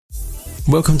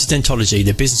Welcome to Dentology,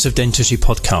 the Business of Dentistry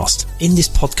podcast. In this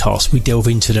podcast, we delve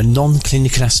into the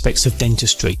non-clinical aspects of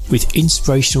dentistry with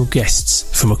inspirational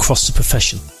guests from across the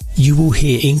profession. You will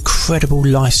hear incredible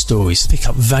life stories, pick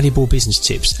up valuable business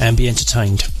tips and be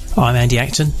entertained. I'm Andy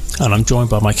Acton and I'm joined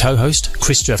by my co-host,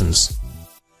 Chris Drevens.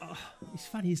 It's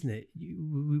funny, isn't it?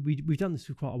 We've done this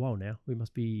for quite a while now. We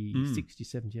must be 60,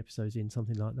 70 episodes in,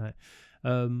 something like that.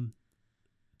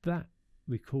 That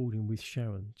recording with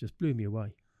Sharon just blew me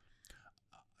away.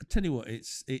 I tell you what,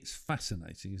 it's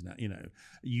fascinating, isn't it? You know,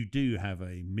 you do have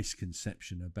a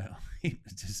misconception about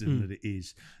hypnotism that it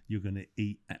is you're going to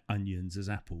eat onions as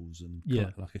apples and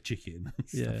like a chicken.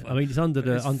 Yeah, I mean it's under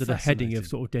the heading of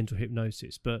sort of dental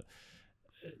hypnosis, but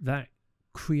that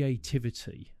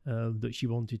creativity that she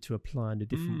wanted to apply in a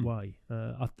different way,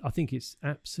 I think it's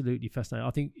absolutely fascinating.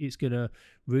 I think it's going to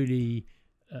really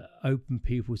open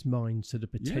people's minds to the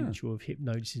potential of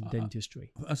hypnosis in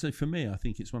dentistry. I say for me, I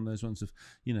think it's one of those ones of,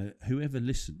 you know, whoever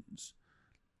listens,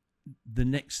 the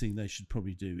next thing they should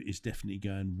probably do is definitely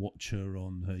go and watch her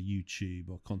on her YouTube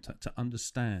or contact to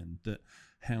understand that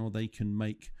how they can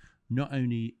make not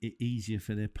only it easier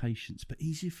for their patients but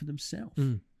easier for themselves.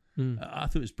 I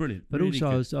thought it was brilliant. But really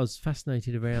also I was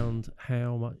fascinated around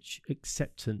how much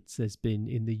acceptance there's been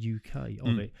in the UK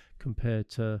of it compared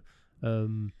to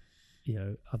you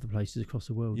know, other places across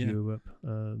the world, Europe,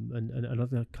 and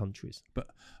other countries.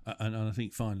 But and I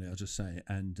think finally, I'll just say,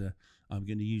 and I'm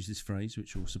going to use this phrase,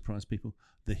 which will surprise people: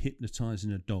 the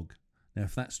hypnotising a dog. Now,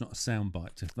 if that's not a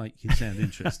soundbite to make you sound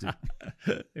interested,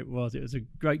 it was a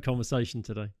great conversation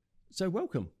today. So,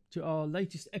 welcome to our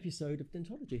latest episode of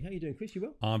Dentology. How are you doing, Chris? You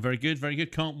well? I'm very good, very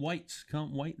good. Can't wait.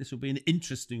 This will be an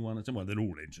interesting one. Well, they're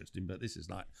all interesting, but this is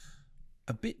like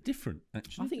a bit different,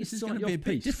 actually. I think this it's is going to be a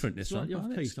bit different. This one,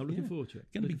 I'm looking forward to it.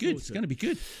 It's going to be good. It's going to be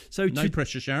good. So no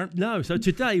pressure, Sharon. No. So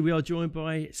today we are joined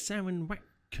by Sharon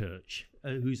Wackskirch,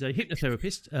 who's a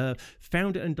hypnotherapist,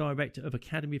 founder and director of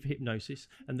Academy for Hypnosis,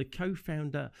 and the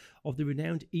co-founder of the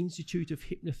renowned Institute of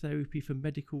Hypnotherapy for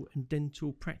Medical and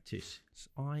Dental Practice,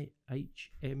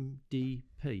 IHMDP.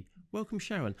 Welcome,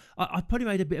 Sharon. I probably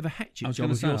made a bit of a hatchet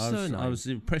job of your surname. I was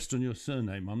impressed on your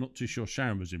surname. I'm not too sure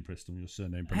Sharon was impressed on your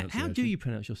surname pronunciation. How do you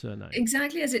pronounce your surname?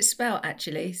 Exactly as it's spelled,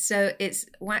 actually. So it's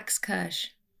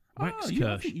Wackskirch. Wackskirch.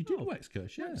 I think you did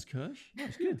Wackskirch, yeah. Wackskirch.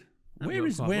 That's good. Where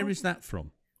is that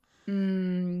from?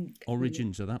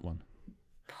 Origins of that one?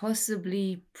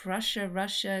 Possibly Prussia,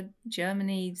 Russia,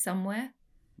 Germany, somewhere.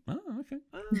 Oh, okay.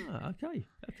 Okay.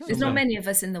 There's not many of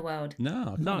us in the world.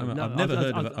 No, I've never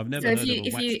heard of it. I've never heard of a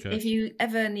Wackskirch. If you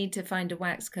ever need to find a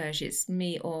Wackskirch, it's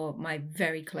me or my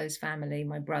very close family,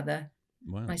 my brother,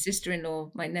 my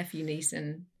sister-in-law, my nephew, niece,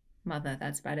 and mother.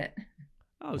 That's about it.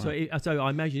 Oh, wow. So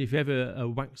I imagine if ever a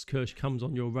Wackskirch comes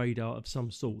on your radar of some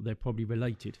sort, they're probably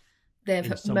related. They're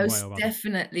most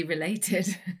definitely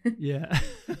related. Yeah.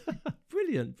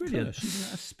 Brilliant. Kirsch, isn't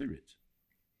that a spirit?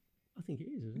 I think it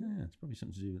is, isn't it? Yeah, it's probably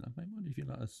something to do with that. I wonder if you're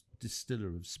like a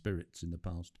distiller of spirits in the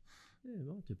past. Yeah, it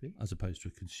might be. As opposed to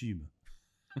a consumer.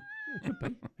 It could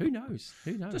be. Who knows?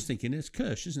 Just thinking, there's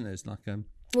Kirsch, isn't there? It's like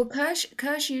Well,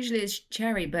 Kirsch usually is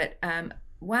cherry, but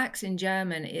wax in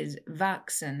German is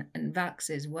Wachsen, and Wachs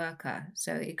is worker.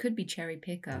 So it could be cherry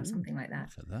picker or something like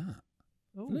that. For that.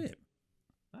 Oh, Flip.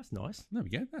 That's nice. There we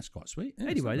go. That's quite sweet. Yeah,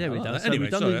 anyway, there we go. So anyway,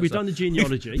 we've done the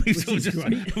genealogy. We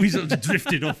sort of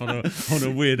drifted off on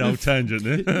a weird old tangent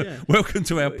there. Yeah. Welcome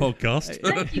to our podcast.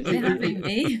 Thank you for having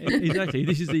me. Exactly.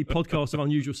 This is the podcast of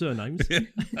unusual surnames.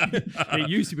 It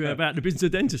used to be about the business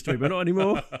of dentistry, but not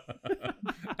anymore.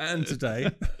 And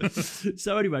today.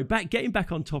 So anyway, getting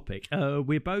back on topic.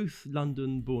 We're both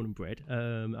London born and bred. I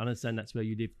understand that's where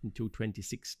you lived until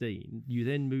 2016. You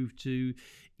then moved to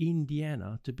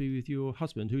Indiana to be with your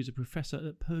husband, who's a professor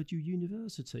at Purdue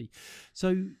University.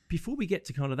 So before we get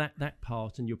to kind of that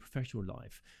part in your professional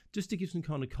life, just to give some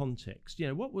kind of context, you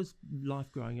know, what was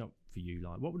life growing up for you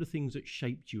like? What were the things that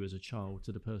shaped you as a child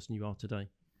to the person you are today?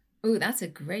 Oh, that's a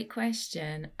great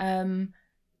question.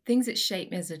 Things that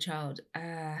shaped me as a child,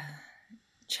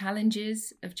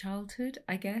 challenges of childhood,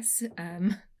 I guess.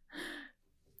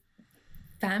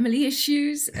 Family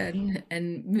issues and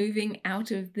moving out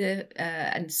of the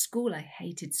and school. I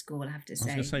hated school, I have to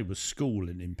say. I was going to say, was school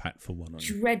an impactful one on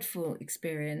you? Dreadful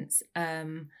experience.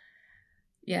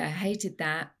 Yeah, I hated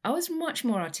that. I was much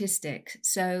more artistic.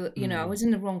 So, you know, I was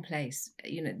in the wrong place.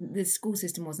 You know, the school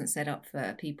system wasn't set up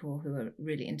for people who are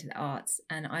really into the arts.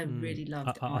 And I really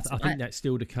loved art. I think that's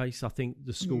still the case. I think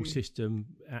the school system,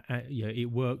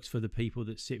 it works for the people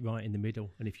that sit right in the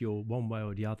middle. And if you're one way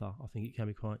or the other, I think it can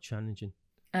be quite challenging.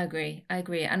 I agree.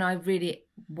 And I really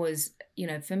was, you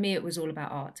know, for me, it was all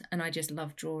about art. And I just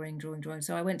loved drawing.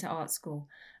 So I went to art school.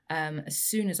 as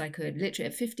soon as I could. Literally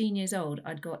at 15 years old,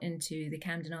 I'd got into the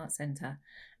Camden Arts Centre,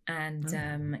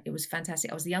 and it was fantastic.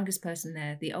 I was the youngest person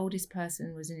there. The oldest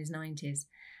person was in his 90s,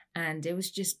 and it was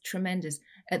just tremendous.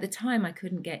 At the time, I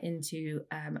couldn't get into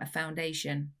a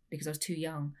foundation because I was too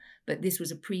young, but this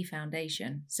was a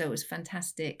pre-foundation, so it was a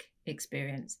fantastic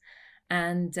experience.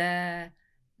 And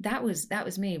that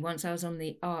was me. Once I was on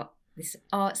this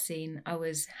art scene, I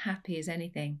was happy as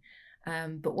anything.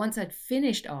 But once I'd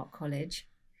finished art college,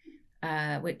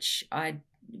 which I'd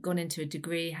gone into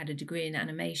had a degree in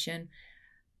animation,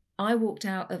 I walked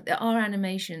out of our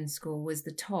animation school was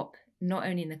the top, not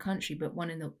only in the country, but one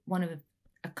of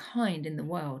a kind in the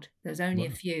world. There was only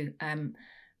a few.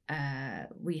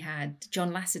 We had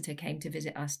John Lasseter came to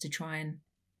visit us to try and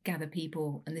gather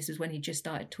people, and this was when he just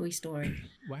started Toy Story.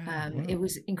 Wow. It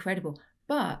was incredible.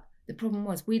 But the problem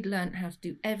was we'd learned how to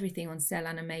do everything on cell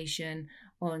animation,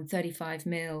 on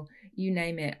 35mm, you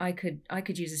name it. I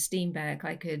could use a Steenbeck,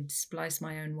 I could splice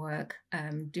my own work,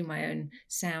 do my own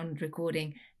sound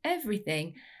recording,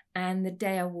 everything. And the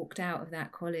day I walked out of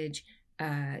that college,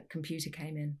 computer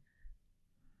came in,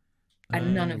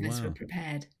 and none of us were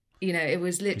prepared. You know, it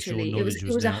was literally, it was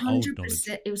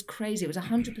 100%. It was crazy. It was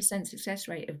 100% success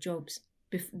rate of jobs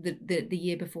the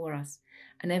year before us,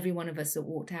 and every one of us that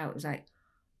walked out was like,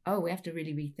 oh, we have to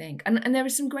really rethink. And there were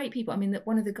some great people. I mean,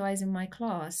 one of the guys in my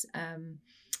class,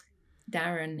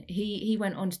 Darren, he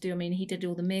went on to do. I mean, he did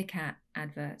all the Meerkat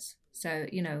adverts. So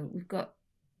you know, we've got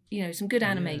some good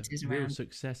animators around. Real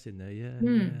success in there,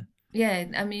 yeah. Yeah,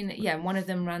 I mean, one of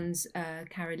them runs.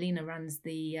 Carolina runs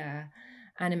the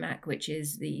Animac, which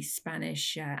is the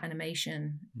Spanish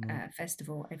animation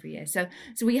festival every year. So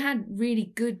we had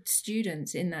really good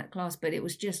students in that class, but it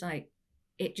was just like,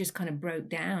 it just kind of broke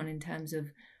down in terms of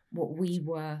what we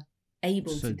were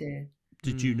able to do.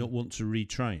 Did you not want to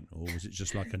retrain, or was it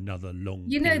just like another long?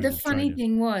 The funny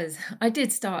thing was,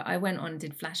 I went on and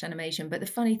did Flash animation, but the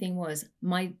funny thing was,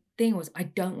 my thing was, I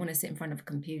don't want to sit in front of a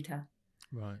computer.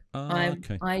 Right.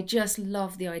 Okay. I just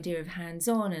love the idea of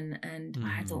hands-on, and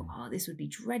I thought, this would be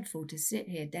dreadful to sit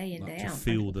here day in, day out. To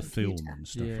feel the film and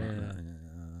stuff like that.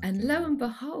 And lo and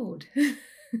behold,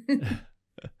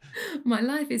 my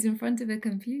life is in front of a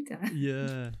computer.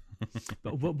 Yeah.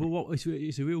 but what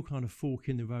it's a real kind of fork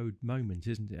in the road moment,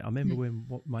 isn't it? I remember when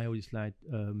my oldest lad,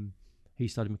 he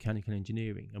studied mechanical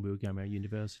engineering, and we were going around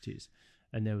universities,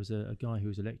 and there was a guy who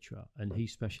was a lecturer, and he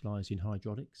specialised in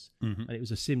hydraulics, and it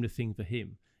was a similar thing for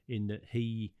him in that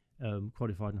he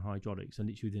qualified in hydraulics, and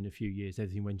literally within a few years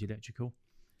everything went electrical.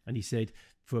 And he said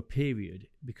for a period,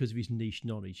 because of his niche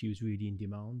knowledge, he was really in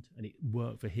demand, and it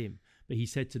worked for him. But he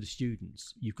said to the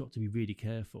students, you've got to be really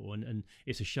careful. And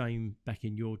it's a shame back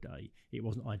in your day, it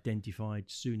wasn't identified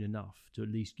soon enough to at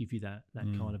least give you that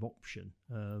kind of option.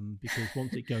 Because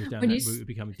once it goes down that route, it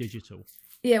becomes digital.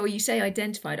 Yeah, well, you say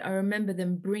identified. I remember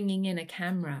them bringing in a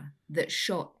camera that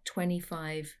shot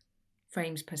 25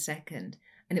 frames per second.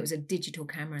 And it was a digital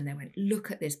camera. And they went,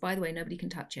 look at this. By the way, nobody can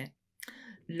touch it.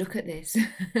 Look at this.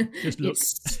 Just look.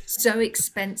 It's so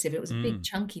expensive. It was a big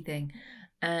chunky thing.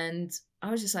 And I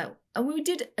was just like, and we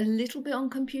did a little bit on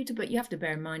computer, but you have to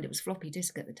bear in mind it was floppy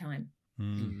disk at the time.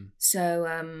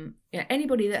 So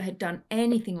anybody that had done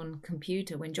anything on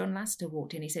computer, when John Lasseter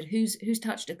walked in, he said, who's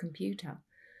touched a computer?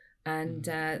 And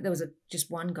there was just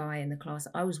one guy in the class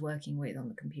that I was working with on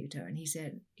the computer, and he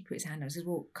put his hand out. I said,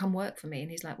 well, come work for me.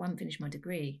 And he's like, well, I haven't finished my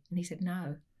degree. And he said,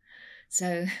 no.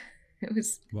 So it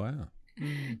was... Wow.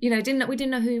 We didn't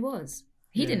know who he was.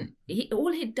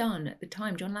 All he'd done at the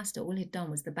time, John Lasseter, all he'd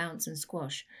done was the bounce and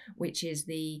squash, which is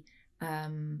the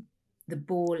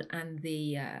ball and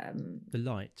the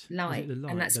light,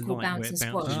 and that's called bounce and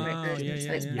squash.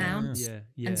 So it's bounce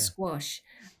and squash,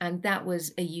 and that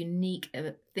was a unique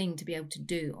thing to be able to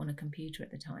do on a computer at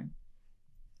the time.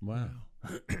 Wow.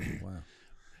 Wow.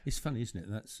 It's funny, isn't it?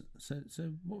 That's so.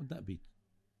 What would that be?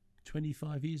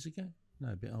 25 years ago?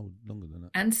 No, a bit old, longer than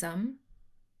that. And some.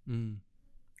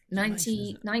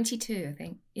 92, I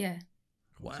think. Yeah.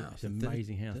 Wow. It's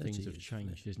amazing how things have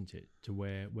changed, isn't it, to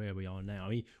where we are now. I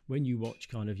mean, when you watch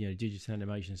kind of, digital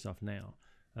animation stuff now,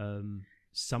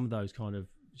 some of those kind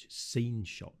scene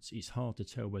shots, it's hard to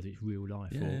tell whether it's real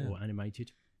life or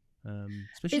animated.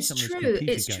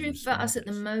 It's true for us at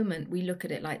the moment. We look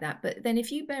at it like that, but then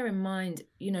if you bear in mind,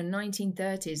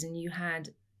 1930s, and you had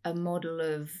a model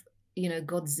of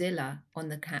Godzilla on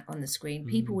the screen,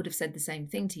 people would have said the same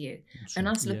thing to you. And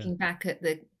us looking back at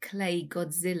the clay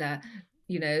Godzilla,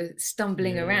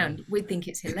 stumbling around, we'd think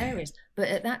it's hilarious. But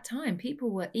at that time, people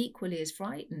were equally as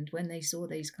frightened when they saw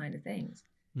these kind of things.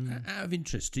 Out of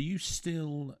interest, do you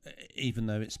still, even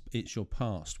though it's your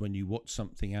past, when you watch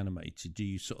something animated, do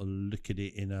you sort of look at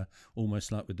it in a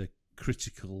almost like with a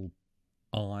critical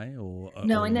eye, or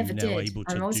no, or I are never you now did. able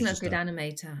to I wasn't do a good just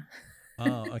animator.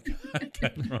 Oh,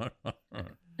 okay, right.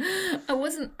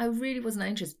 I really wasn't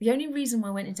interested. The only reason why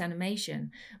I went into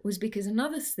animation was because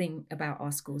another thing about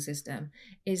our school system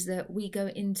is that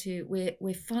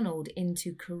we're funneled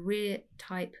into career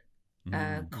type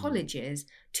colleges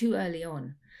too early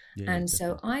on. Yeah, And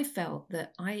so definitely. I felt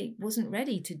that I wasn't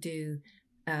ready to do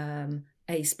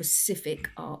a specific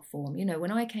art form. You know,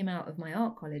 when I came out of my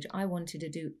art college, I wanted to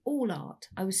do all art.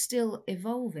 I was still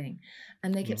evolving.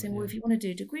 And they kept saying, well, if you want to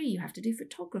do a degree, you have to do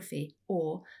photography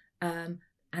or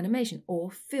animation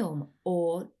or film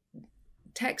or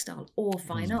textile or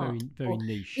fine art. Very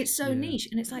niche. It's so niche.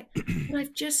 And it's like,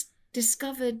 I've just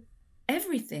discovered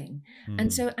everything.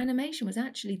 And so animation was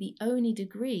actually the only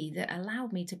degree that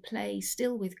allowed me to play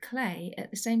still with clay,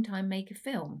 at the same time make a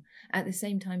film, at the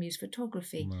same time use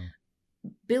photography,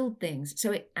 build things.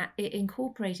 So it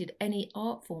incorporated any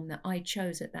art form that I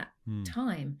chose at that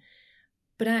time.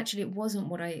 But actually it wasn't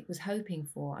what I was hoping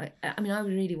for. I mean, I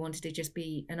really wanted to just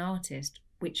be an artist,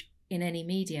 which in any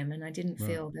medium, and I didn't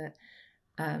feel that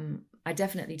I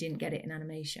definitely didn't get it in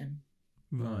animation.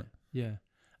 Right. Yeah.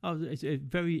 Oh, it's a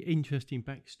very interesting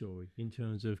backstory in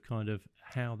terms of kind of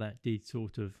how that did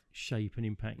sort of shape and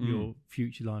impact your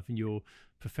future life and your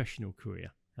professional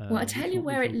career. Well, I tell you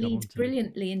where it leads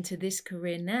brilliantly into this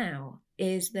career now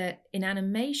is that in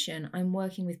animation, I'm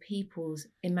working with people's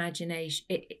imagination.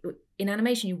 In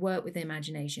animation, you work with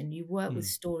imagination, you work with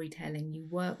storytelling, you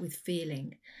work with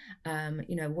feeling.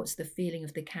 You know, what's the feeling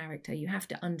of the character? You have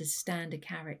to understand a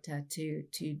character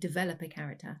to develop a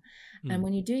character. And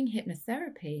when you're doing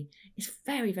hypnotherapy, it's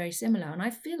very, very similar. And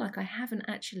I feel like I haven't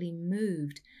actually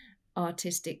moved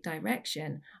artistic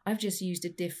direction. I've just used a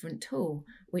different tool,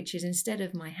 which is instead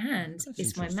of my hands,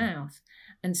 it's my mouth.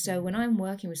 And so when I'm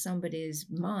working with somebody's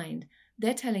mind,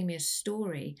 they're telling me a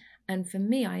story. And for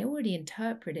me, I already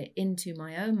interpret it into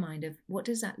my own mind of what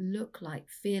does that look like,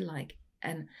 feel like?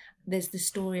 And there's the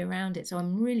story around it. So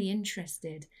I'm really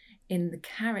interested in the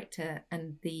character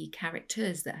and the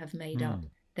characters that have made up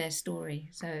their story.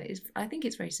 So I think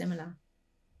it's very similar.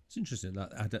 It's interesting,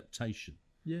 that adaptation.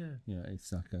 Yeah. Yeah,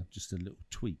 it's like just a little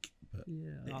tweak, but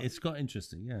it's quite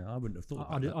interesting. Yeah, I wouldn't have thought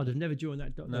I'd have never joined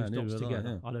those dots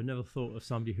together. Yeah. I'd have never thought of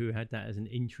somebody who had that as an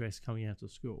interest coming out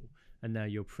of school, and now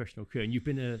your professional career. And you've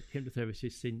been a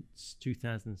hypnotherapist since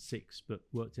 2006, but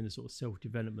worked in a sort of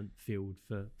self-development field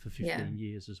for 15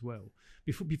 years as well.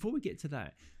 Before we get to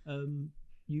that,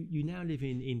 you now live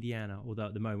in Indiana, although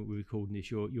at the moment we're recording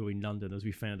this, you're in London, as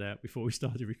we found out before we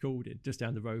started recording, just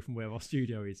down the road from where our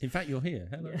studio is. In fact, you're here.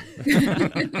 Hello.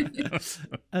 Yeah.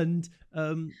 And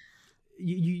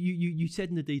you said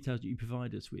in the details that you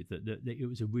provided us with that it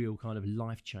was a real kind of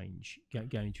life change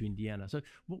going to Indiana. So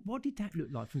what did that look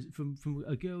like from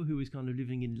a girl who was kind of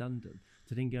living in London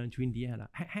to then going to Indiana?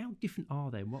 How different are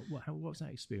they? What's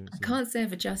that experience? I can't say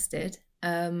I've adjusted,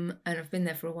 and I've been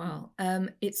there for a while.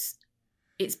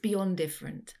 It's beyond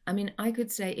different. I mean, I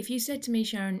could say, if you said to me,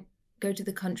 Sharon, go to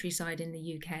the countryside in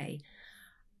the UK,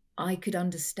 I could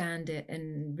understand it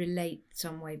and relate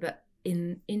some way. But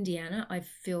in Indiana, I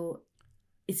feel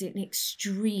it's an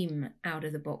extreme out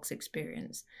of the box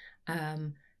experience.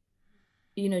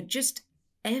 You know, just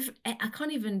I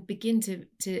can't even begin to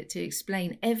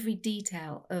explain. Every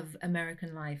detail of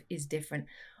American life is different.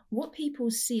 What people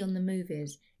see on the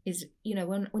movies is, you know,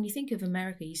 when you think of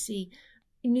America, you see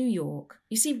New York,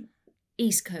 you see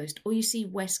East Coast, or you see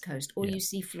West Coast, or you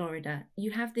see Florida. You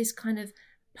have this kind of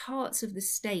parts of the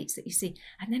states that you see,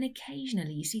 and then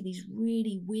occasionally you see these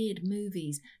really weird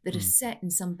movies that are set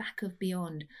in some back of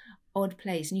beyond odd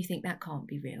place, and you think that can't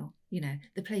be real. You know,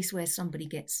 the place where somebody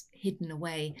gets hidden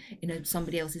away in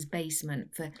somebody else's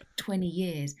basement for 20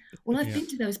 years. Well, I've been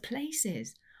to those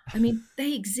places. I mean,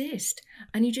 they exist.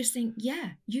 And you just think,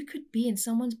 yeah, you could be in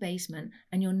someone's basement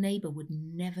and your neighbor would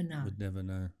never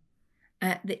know.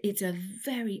 It's a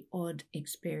very odd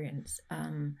experience.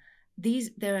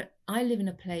 I live in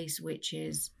a place which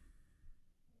is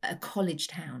a college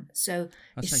town. So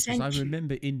I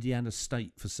remember Indiana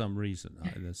State for some reason. I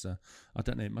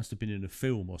don't know, it must have been in a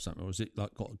film or something, or was it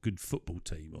like got a good football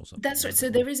team or something? That's right.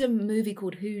 So there is a movie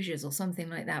called Hoosiers or something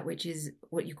like that, which is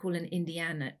what you call an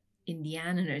Indianers.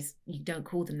 You don't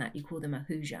call them that, you call them a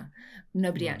Hoosier.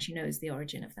 Nobody actually knows the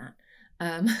origin of that.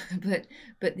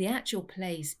 But the actual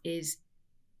place is,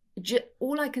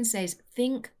 all I can say is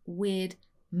think weird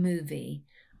movie.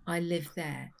 I live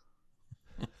there.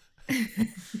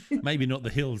 Maybe not the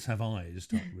hills have eyes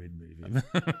type weird movie.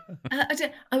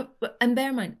 And bear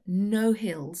in mind, no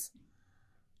hills.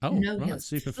 Oh, No right, hills.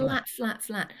 super flat.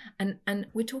 And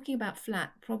we're talking about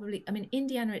flat, probably. I mean,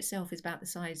 Indiana itself is about the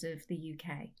size of the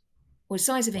UK, or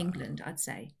size of England, I'd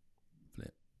say.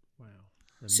 Flip. Wow.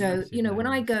 So, you know, when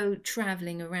I go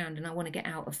traveling around and I want to get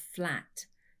out of flat,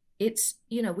 it's,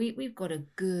 you know, we've got a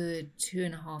good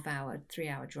 2.5 hour, 3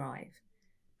 hour drive.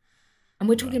 And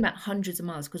we're talking about hundreds of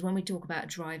miles, because when we talk about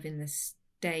driving the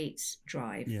States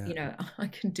drive, you know, I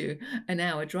can do an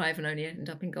hour drive and only end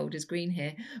up in Golders Green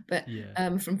here, but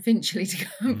from Finchley to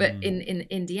go, but in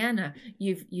Indiana,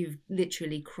 you've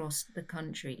literally crossed the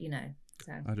country, you know.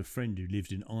 So I had a friend who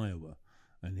lived in Iowa,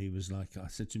 and he was like, I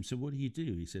said to him, so what do you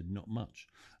do? He said, not much.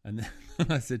 And then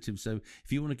I said to him, so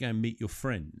if you want to go and meet your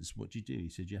friends, what do you do? He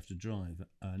said, you have to drive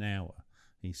an hour.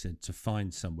 He said, to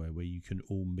find somewhere where you can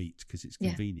all meet because it's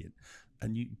convenient.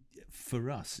 And you,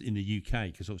 for us in the UK,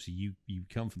 because obviously you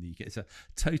come from the UK, it's a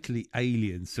totally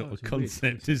alien sort of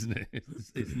concept, isn't it?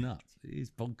 It's nuts. It is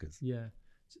bonkers. Yeah.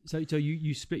 So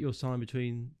you split your time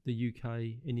between the UK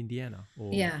and Indiana,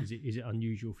 or is it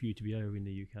unusual for you to be over in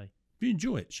the UK? Do you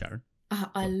enjoy it, Sharon?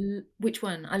 Which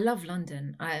one? I love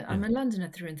London. I'm a Londoner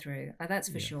through and through. That's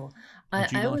for sure. Do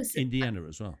you like Indiana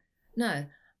as well? No.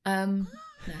 No.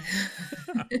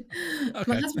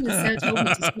 My husband has told me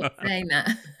to stop saying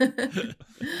that.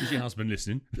 Is your husband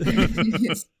listening?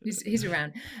 he's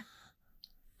around.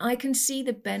 I can see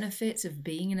the benefits of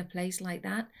being in a place like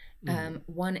that.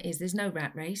 One is there's no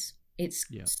rat race. It's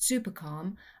super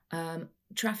calm.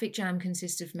 Traffic jam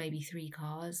consists of maybe 3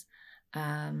 cars.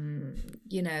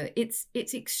 You know, it's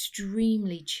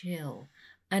extremely chill.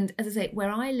 And as I say,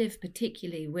 where I live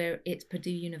particularly, where it's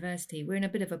Purdue University, we're in a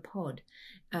bit of a pod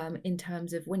in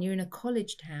terms of when you're in a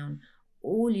college town,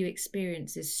 all you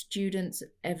experience is students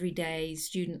every day,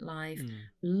 student life, a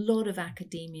lot of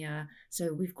academia.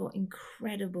 So we've got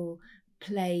incredible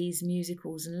plays,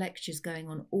 musicals and lectures going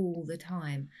on all the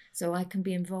time. So I can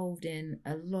be involved in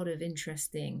a lot of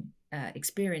interesting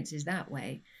experiences that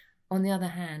way. On the other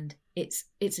hand, it's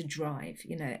a drive,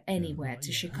 you know, anywhere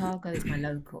to Chicago is my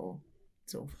local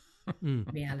sort of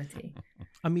reality.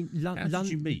 I mean, how did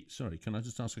you meet? Sorry, can I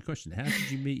just ask a question? How did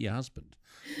you meet your husband?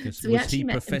 So was he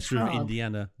professor of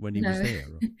Indiana when he was there?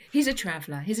 Or? He's a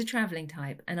traveller. He's a travelling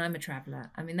type, and I'm a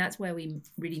traveller. I mean, that's where we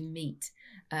really meet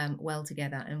well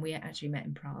together, and we actually met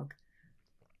in Prague.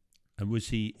 And was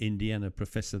he Indiana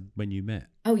professor when you met?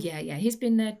 Oh yeah. He's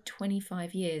been there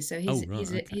 25 years. So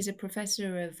he's a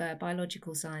professor of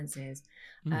biological sciences.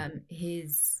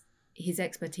 His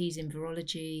expertise in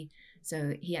virology.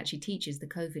 So he actually teaches the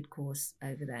COVID course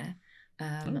over there,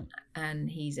 and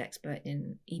he's expert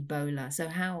in Ebola. So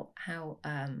how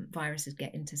viruses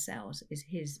get into cells is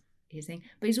his thing.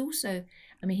 But he's also,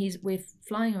 I mean, we're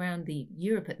flying around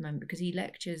Europe at the moment because he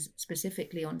lectures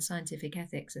specifically on scientific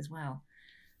ethics as well.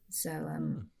 So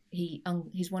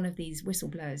he's one of these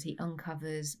whistleblowers. He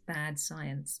uncovers bad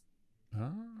science.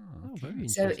 Very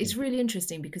so it's really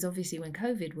interesting because obviously when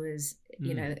COVID was,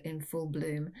 you know, in full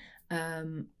bloom,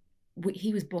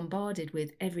 he was bombarded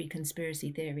with every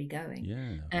conspiracy theory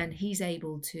going, and he's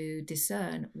able to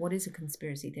discern what is a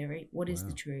conspiracy theory, what is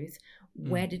the truth,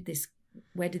 where did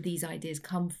these ideas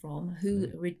come from,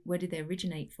 where did they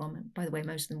originate from? By the way,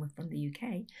 most of them were from the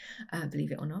UK,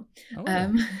 believe it or not.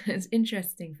 It's an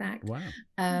interesting fact.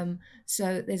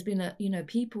 So there's been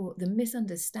the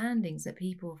misunderstandings that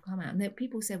people have come out, and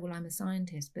people say, well, I'm a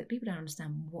scientist, but people don't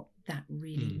understand what that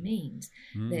really means.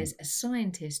 There's a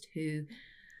scientist who,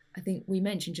 I think we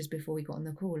mentioned just before we got on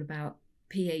the call about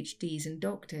PhDs and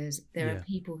doctors. There are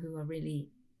people who are really,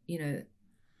 you know,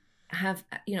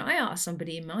 I asked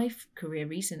somebody in my career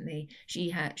recently, she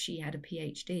had a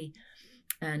PhD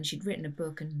and she'd written a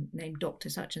book and named Dr.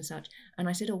 such and such. And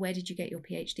I said, oh, where did you get your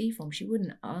PhD from? She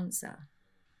wouldn't answer.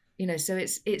 You know, so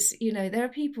it's you know, there are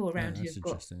people around who've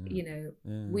got, you know,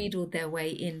 wheedled their way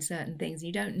in certain things.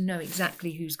 You don't know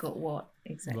exactly who's got what,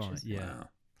 etc. Right, yeah.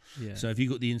 So have you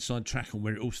got the inside track on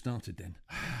where it all started then?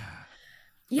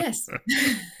 Yes.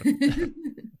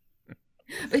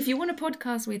 But if you want a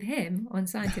podcast with him on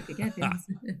scientific ethics,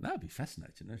 that would be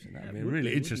fascinating. That would be a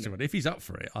really interesting one. If he's up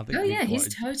for it, I think. Oh yeah, he's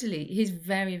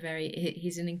very, very.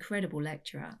 He's an incredible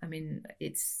lecturer. I mean,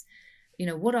 it's, you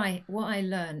know, what I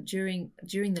learned during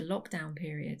the lockdown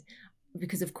period,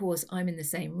 because of course I'm in the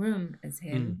same room as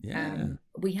him.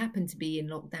 We happened to be in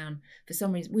lockdown for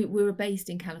some reason. We were based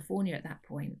in California at that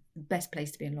point. The best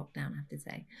place to be in lockdown, I have to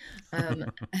say.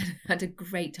 Had a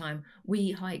great time.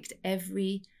 We hiked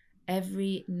every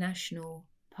national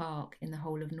park in the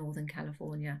whole of Northern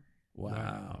California.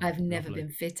 Wow. I've never been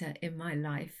fitter in my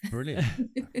life. Brilliant.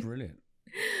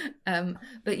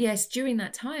 But yes, during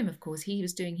that time, of course, he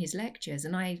was doing his lectures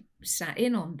and I sat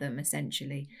in on them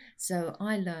essentially. So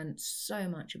I learned so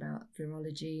much about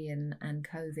virology and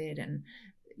COVID and,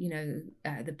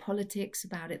 the politics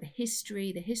about it, the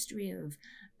history of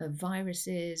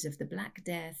viruses, of the Black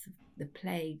Death, the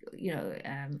plague,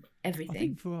 everything. I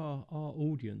think for our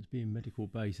audience, being medical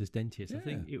based as dentists, I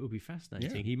think it would be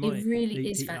fascinating. Yeah. He might, it really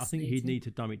is fascinating. I think he'd need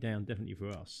to dumb it down definitely for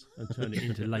us and turn it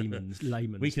into layman's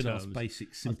We can terms. ask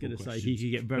basic, simple I was going to questions. say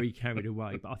he could get very carried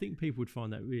away, but I think people would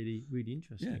find that really, really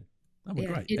interesting. Yeah. Oh,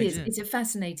 well, great. It is. It's a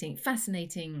fascinating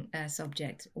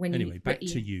subject. Anyway, back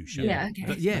to you, shall we? Okay.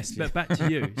 But yes, but back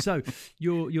to you. So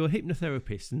you're a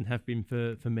hypnotherapist and have been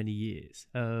for many years.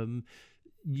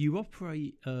 You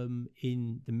operate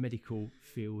in the medical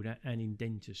field and in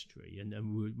dentistry, and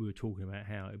we were talking about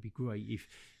how it'd be great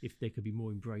if there could be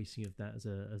more embracing of that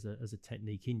as a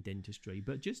technique in dentistry.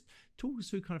 But just talk us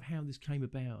through kind of how this came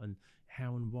about and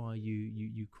how and why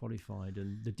you qualified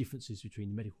and the differences between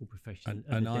the medical profession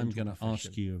and the I'm dental going to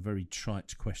ask you a very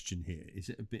trite question here. Is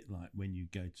it a bit like when you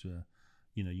go to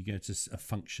a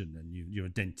function and you're a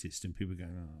dentist and people go,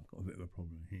 oh, I've got a bit of a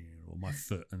problem here, or my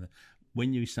foot, and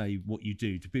when you say what you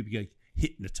do people go,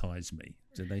 hypnotise me?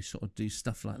 Do they sort of do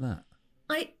stuff like that?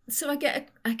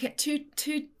 I get two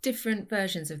different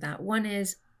versions of that. One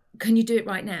is, can you do it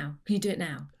right now? Can you do it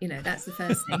now? That's the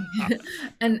first thing.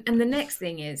 and the next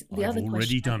thing is the I've other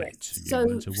already question. done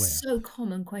it. So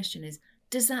common question is,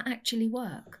 does that actually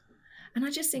work? And I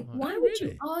just think, why would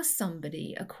you ask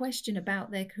somebody a question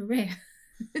about their career?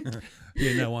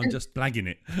 I'm just blagging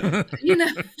it.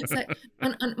 It's like,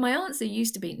 and my answer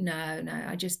used to be, no,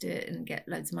 I just do it and get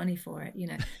loads of money for it.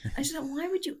 I just like, why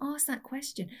would you ask that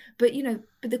question? But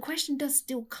the question does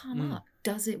still come up.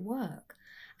 Does it work?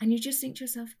 And you just think to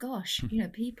yourself, gosh,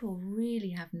 people really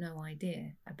have no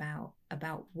idea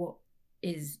about what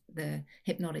is the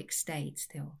hypnotic state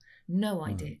still. No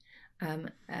idea.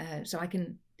 So I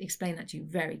can explain that to you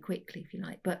very quickly if you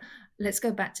like. But let's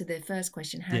go back to the first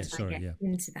question. How did I get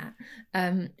into that?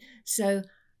 So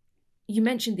you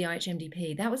mentioned the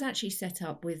IHMDP. That was actually set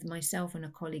up with myself and a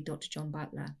colleague, Dr. John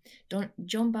Butler.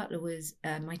 John Butler was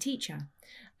my teacher,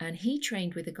 and he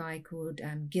trained with a guy called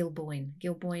Gil Boyne.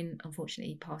 Gil Boyne,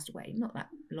 unfortunately, passed away not that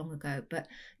long ago, but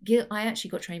I actually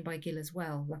got trained by Gil as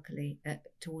well, luckily,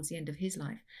 towards the end of his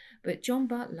life. But John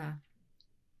Butler,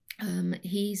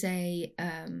 he's a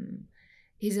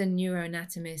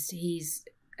neuroanatomist. He's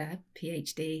a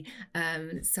PhD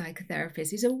psychotherapist.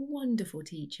 He's a wonderful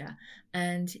teacher.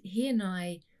 And he and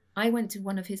I went to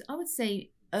one of his, I would say,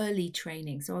 early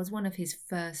training. So I was one of his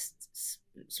first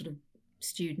sort of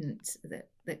students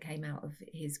that came out of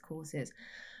his courses.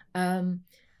 And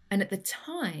at the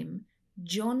time,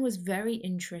 John was very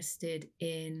interested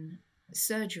in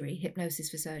surgery, hypnosis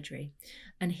for surgery.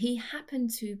 And he happened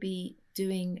to be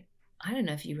doing, I don't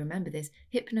know if you remember this,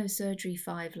 Hypnosurgery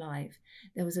 5 Live.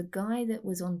 There was a guy that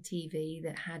was on TV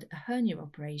that had a hernia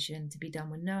operation to be done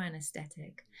with no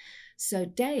anesthetic. So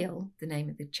Dale, the name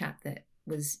of the chap that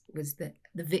was the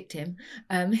victim,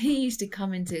 he used to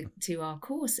come into our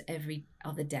course every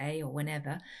other day or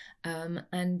whenever,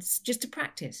 and just to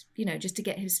practice, just to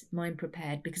get his mind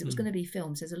prepared, because it was going to be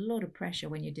filmed. So there's a lot of pressure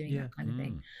when you're doing that kind of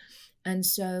thing. And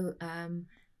so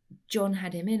John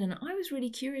had him in, and I was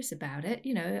really curious about it.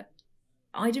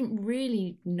 I didn't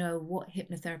really know what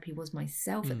hypnotherapy was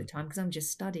myself at the time because I'm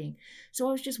just studying. So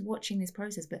I was just watching this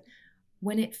process. But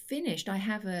when it finished, I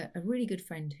have a really good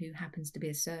friend who happens to be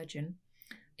a surgeon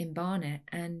in Barnet,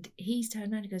 and he's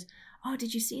turned around and goes, "Oh,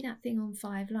 did you see that thing on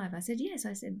 5 Live?" I said, "Yes."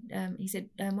 I said, he said,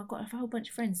 "I've got a whole bunch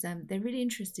of friends. They're really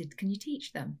interested. Can you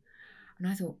teach them?" And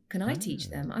I thought, can I teach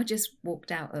them? I just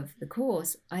walked out of the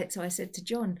course. So I said to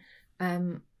John,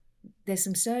 there's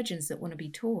some surgeons that want to be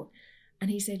taught. And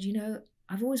he said,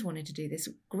 I've always wanted to do this.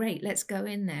 Great, let's go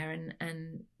in there.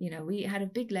 And we had a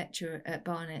big lecture at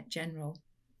Barnet General.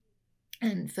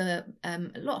 And for a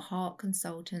lot of heart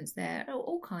consultants there,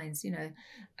 all kinds,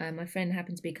 my friend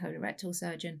happened to be a colorectal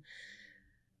surgeon.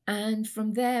 And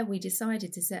from there, we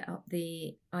decided to set up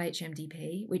the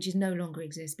IHMDP, which is no longer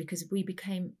exists because we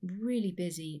became really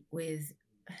busy with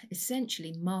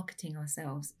essentially marketing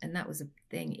ourselves. And that was a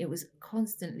thing. It was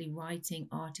constantly writing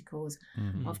articles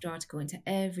after article into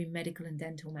every medical and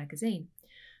dental magazine.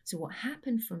 So what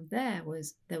happened from there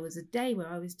was a day where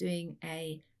I was doing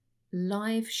a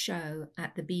live show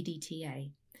at the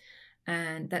BDTA,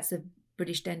 and that's the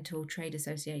British Dental Trade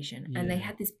Association. And they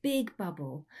had this big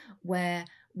bubble where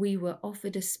we were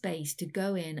offered a space to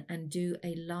go in and do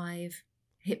a live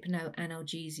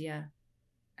hypnoanalgesia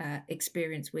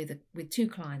experience with 2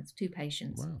 clients, 2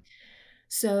 patients. Wow.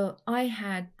 So I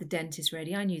had the dentist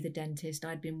ready. I knew the dentist.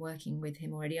 I'd been working with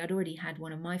him already. I'd already had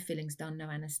one of my fillings done, no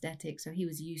anesthetic. So he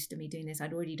was used to me doing this.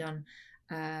 I'd already done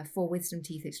 4 wisdom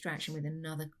teeth extraction with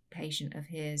another patient of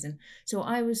his. And so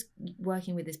I was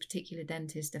working with this particular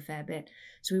dentist a fair bit.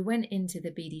 So we went into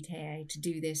the BDTA to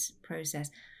do this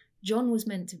process. John was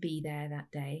meant to be there that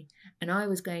day, and I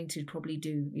was going to probably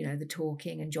do, the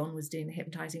talking, and John was doing the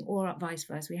hypnotizing, or vice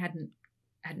versa. We hadn't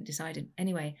decided.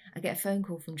 Anyway, I get a phone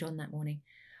call from John that morning.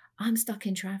 I'm stuck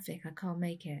in traffic. I can't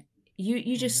make it.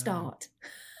 You just start.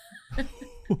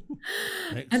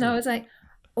 And I was like,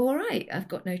 all right, I've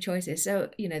got no choices. So,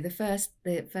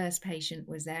 the first patient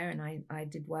was there, and I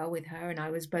did well with her, and I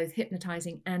was both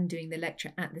hypnotizing and doing the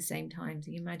lecture at the same time.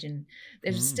 So you imagine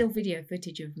there's still video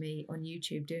footage of me on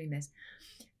YouTube doing this.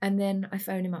 And then I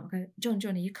phone him up. I go,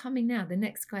 John, are you coming now? The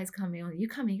next guy's coming on. Are you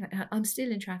coming? I'm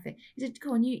still in traffic. He said,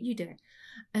 go on, you do it.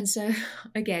 And so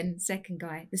again,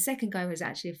 the second guy was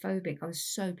actually a phobic. I was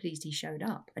so pleased he showed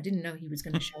up. I didn't know he was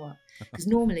going to show up, because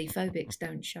normally phobics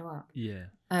don't show up. Yeah.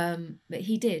 But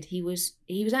he did. He was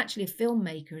actually a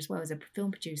filmmaker as well as a film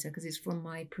producer, because it's from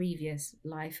my previous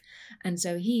life. And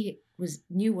so he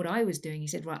knew what I was doing. He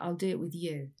said, right, I'll do it with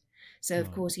you. So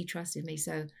of course he trusted me.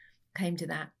 So came to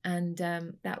that, and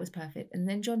that was perfect. And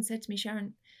then John said to me,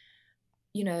 Sharon,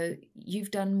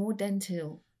 you've done more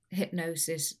dental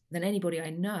hypnosis than anybody I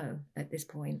know at this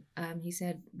point. He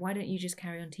said, why don't you just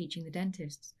carry on teaching the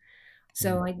dentists?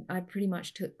 So I pretty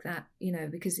much took that,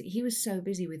 because he was so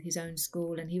busy with his own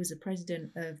school, and he was the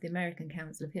president of the American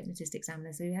Council of Hypnotist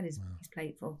Examiners, so he had his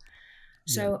plate full.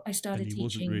 So I started teaching.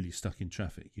 And he wasn't really stuck in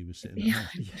traffic. He was sitting at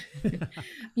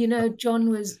home. John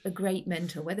was a great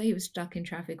mentor, whether he was stuck in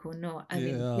traffic or not. I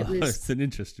mean, it's an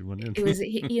interesting one. Isn't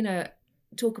it was,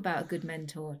 talk about a good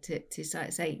mentor to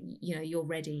say, you're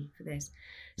ready for this.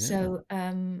 Yeah. So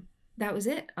that was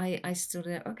it. I sort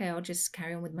of, okay, I'll just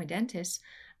carry on with my dentist.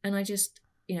 And I just,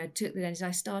 took the dentist. I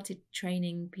started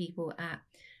training people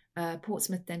at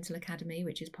Portsmouth Dental Academy,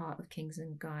 which is part of Kings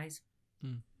and Guy's.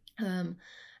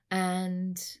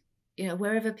 And,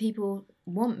 wherever people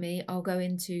want me, I'll go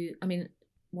into,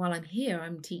 while I'm here,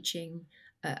 I'm teaching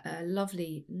a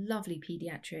lovely, lovely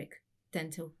pediatric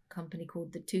dental company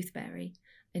called the Toothberry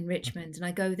in Richmond. And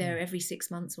I go there every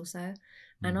 6 months or so.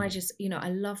 And I just, I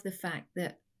love the fact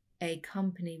that a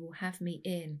company will have me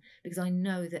in, because I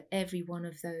know that every one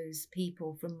of those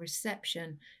people, from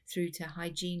reception through to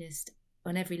hygienist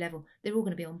on every level, they're all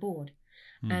going to be on board.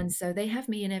 And so they have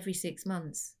me in every 6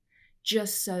 months,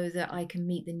 just so that I can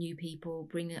meet the new people,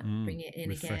 bring it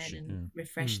in again, and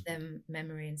refresh them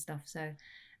memory and stuff. So,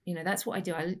 that's what I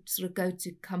do. I sort of go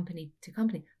to company,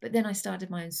 but then I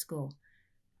started my own school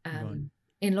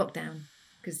in lockdown,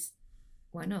 because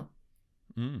why not?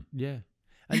 Yeah.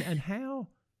 And how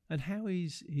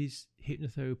is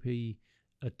hypnotherapy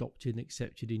adopted and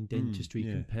accepted in dentistry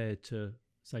compared to,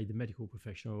 say, the medical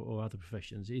profession or other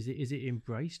professions? Is it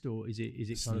embraced, or is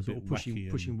it kind of sort of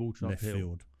pushing water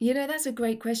uphill? That's a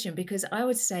great question, because I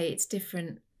would say it's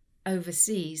different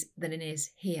overseas than it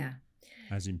is here.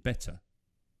 As in better?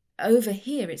 Over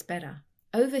here, it's better.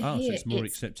 Over here, so it's more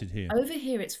accepted here. Over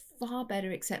here, it's far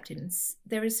better accepted. And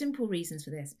there are simple reasons for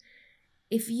this.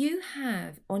 If you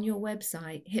have on your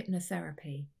website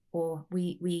hypnotherapy, or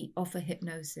we offer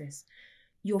hypnosis,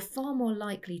 you're far more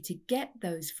likely to get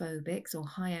those phobics or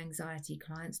high anxiety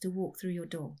clients to walk through your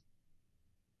door.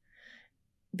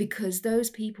 Because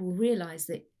those people realize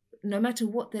that no matter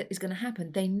what that is going to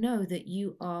happen, they know that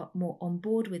you are more on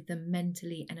board with them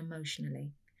mentally and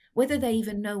emotionally. Whether they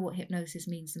even know what hypnosis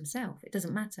means themselves, it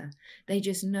doesn't matter. They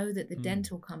just know that the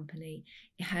dental company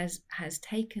has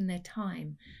taken their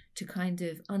time to kind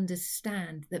of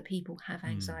understand that people have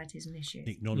anxieties and issues.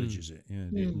 Acknowledges it. Yeah,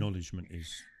 the acknowledgement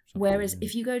is. Whereas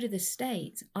if you go to the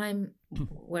States,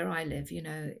 where I live,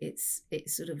 it's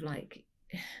sort of like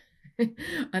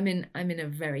I'm in a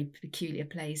very peculiar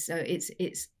place. So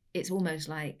it's almost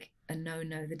like a no,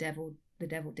 the devil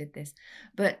did this.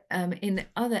 But in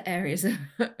other areas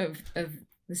of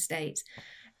the States,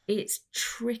 it's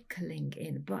trickling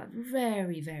in, but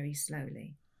very, very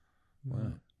slowly.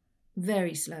 Wow.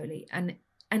 Very slowly. And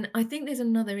I think there's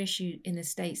another issue in the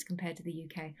States compared to the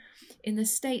UK. In the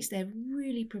States, they're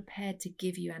really prepared to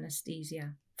give you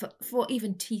anesthesia for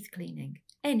even teeth cleaning,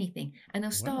 anything. And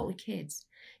they'll start with kids.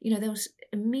 They'll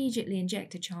immediately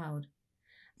inject a child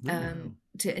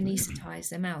to anesthetize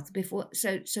their mouth before,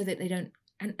 so that they don't,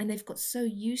 and they've got so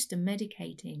used to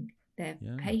medicating their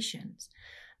patients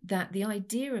that the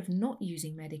idea of not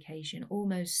using medication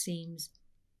almost seems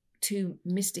too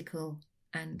mystical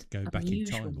and go back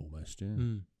unusual. in time almost.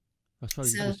 I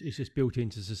suppose it's just built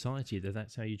into society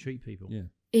that's how you treat people. Yeah.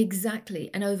 Exactly.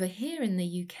 And over here in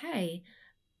the UK,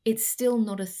 it's still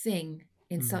not a thing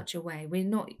in such a way. We're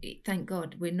not, thank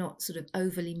God, we're not sort of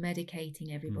overly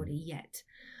medicating everybody yet.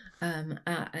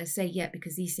 I say yet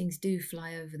because these things do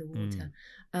fly over the water.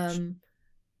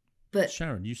 But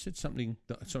Sharon, you said something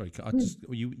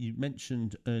you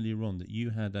mentioned earlier on that you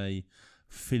had a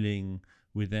filling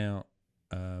without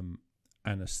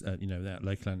without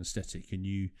local anaesthetic, and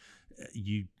you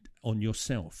on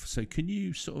yourself. So can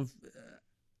you sort of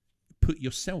put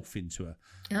yourself into a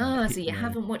so you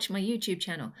haven't watched my YouTube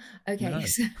channel. Okay. No.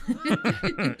 So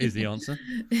is the answer.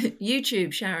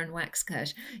 YouTube, Sharon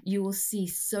Waxkirsch. You will see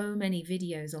so many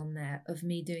videos on there of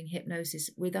me doing hypnosis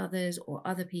with others or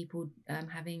other people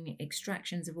having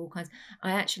extractions of all kinds.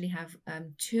 I actually have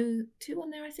two on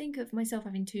there, I think, of myself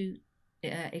having two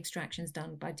extractions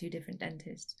done by two different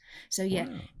dentists. So yeah,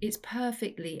 wow. It's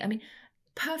perfectly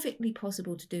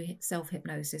possible to do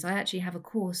self-hypnosis. I actually have a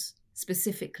course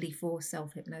specifically for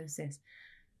self-hypnosis.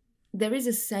 There is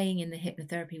a saying in the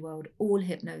hypnotherapy world, all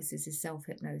hypnosis is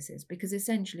self-hypnosis, because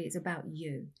essentially it's about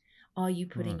you. Are you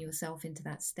putting yourself into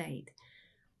that state?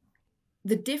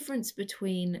 The difference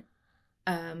between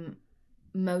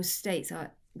most states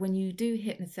are when you do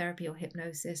hypnotherapy or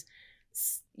hypnosis,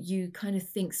 you kind of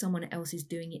think someone else is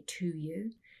doing it to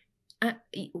you.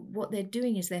 What they're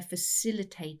doing is they're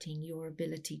facilitating your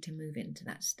ability to move into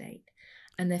that state.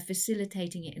 And they're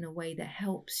facilitating it in a way that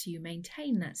helps you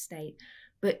maintain that state.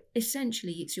 But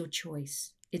essentially, it's your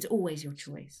choice. It's always your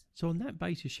choice. So on that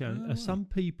basis, Sharon, are some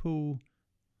people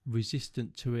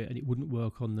resistant to it and it wouldn't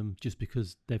work on them just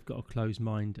because they've got a closed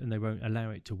mind and they won't allow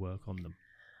it to work on them?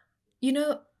 You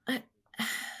know,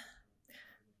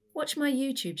 watch my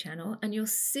YouTube channel and you'll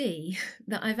see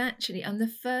that I'm the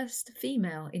first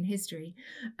female in history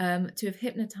to have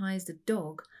hypnotized a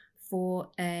dog for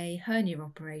a hernia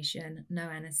operation, no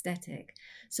anesthetic.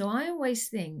 So I always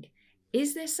think,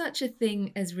 is there such a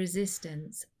thing as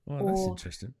resistance? Well, that's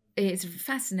interesting. It's a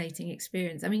fascinating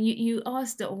experience. I mean, you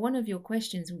asked one of your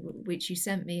questions, which you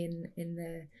sent me in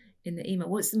the email.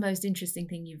 What's the most interesting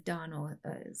thing you've done, or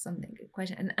something? Good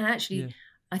question. And actually,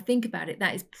 I think about it.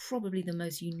 That is probably the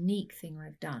most unique thing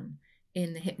I've done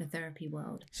in the hypnotherapy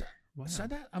world. Wow. So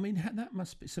that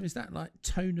must be. So is that like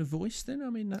tone of voice then? I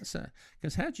mean, that's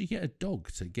because how do you get a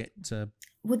dog to get?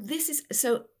 Well, this is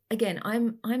so. Again,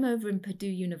 I'm over in Purdue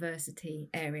University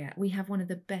area. We have one of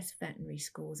the best veterinary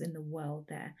schools in the world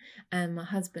there, and my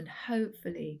husband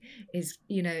hopefully is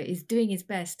doing his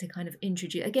best to kind of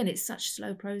introduce. Again, it's such a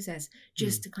slow process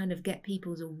just to kind of get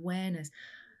people's awareness.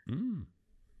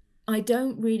 I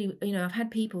don't really, I've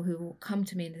had people who will come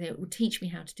to me and say, well, teach me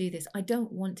how to do this. I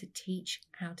don't want to teach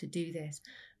how to do this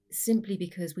simply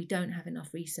because we don't have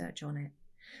enough research on it.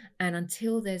 And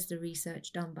until there's the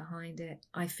research done behind it,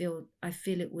 I feel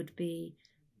it would be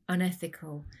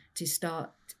unethical to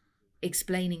start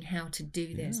explaining how to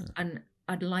do this. And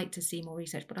I'd like to see more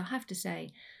research, but I have to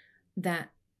say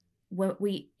that we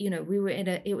were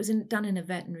it was done in a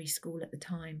veterinary school at the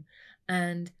time,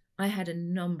 and I had a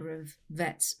number of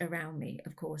vets around me.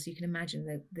 Of course, you can imagine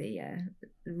that the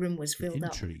room was filled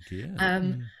up.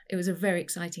 It was a very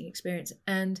exciting experience.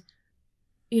 And,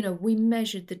 we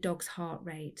measured the dog's heart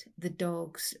rate, the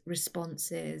dog's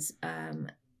responses.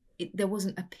 There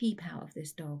wasn't a peep out of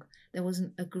this dog. There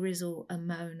wasn't a grizzle, a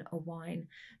moan, a whine.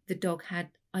 The dog had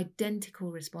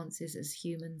identical responses as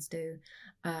humans do,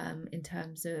 in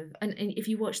terms of, and if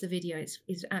you watch the video,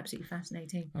 it's absolutely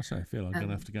fascinating. I feel I'm going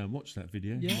to have to go and watch that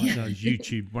video. Like those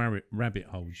YouTube rabbit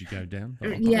holes you go down.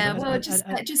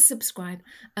 Just subscribe.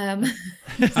 We'll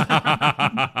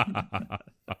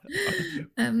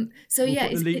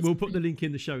put the link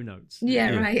in the show notes.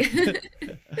 Yeah. Right.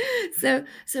 So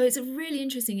it's really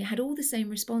interesting. It had all the same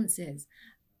responses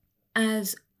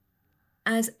as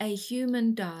a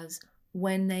human does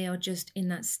when they are just in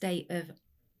that state of,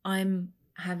 I'm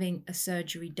having a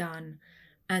surgery done,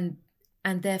 and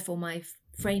therefore my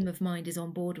frame of mind is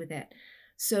on board with it.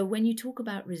 So when you talk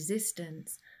about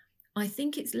resistance, I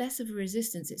think it's less of a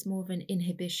resistance, it's more of an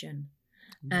inhibition.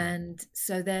 And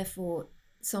so therefore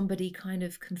somebody kind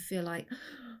of can feel like,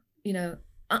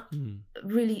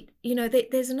 really,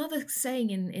 there's another saying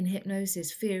in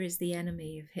hypnosis, fear is the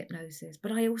enemy of hypnosis.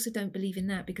 But I also don't believe in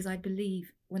that, because I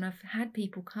believe when I've had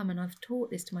people come, and I've taught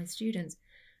this to my students,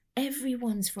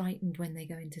 everyone's frightened when they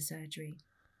go into surgery.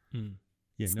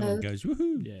 Yeah, no one goes,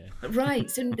 woohoo. Yeah.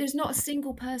 Right. So there's not a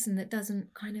single person that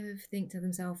doesn't kind of think to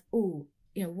themselves, oh,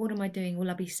 what am I doing? Will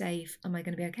I be safe? Am I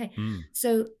going to be okay?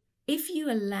 So if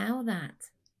you allow that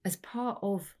as part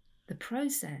of the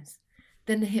process,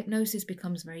 then the hypnosis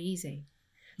becomes very easy.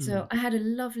 So I had a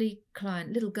lovely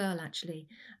client, little girl actually.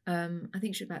 I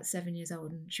think she was about 7 years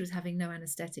old, and she was having no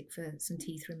anesthetic for some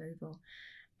teeth removal.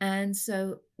 And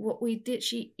so what we did,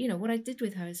 what I did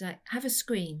with her is like, have a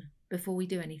scream before we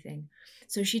do anything.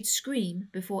 So she'd scream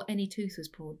before any tooth was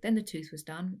pulled. Then the tooth was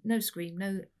done. No scream,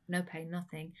 no pain,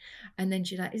 nothing. And then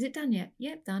she'd like, is it done yet?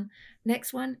 Yep, done.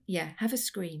 Next one, yeah, have a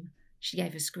scream. She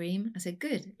gave a scream. I said,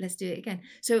 good, let's do it again.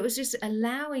 So it was just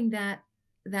allowing that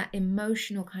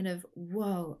emotional kind of,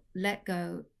 whoa, let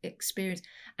go experience.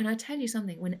 And I tell you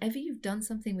something, whenever you've done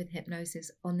something with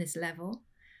hypnosis on this level,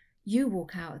 you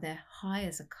walk out of there high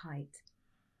as a kite.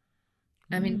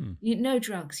 I mean, no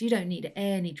drugs. You don't need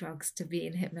any drugs to be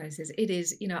in hypnosis. It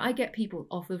is, I get people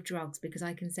off of drugs because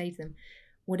I can say to them,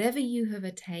 whatever you have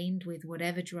attained with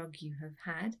whatever drug you have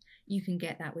had, you can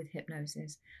get that with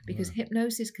hypnosis, because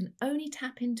hypnosis can only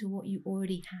tap into what you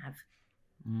already have.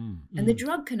 And the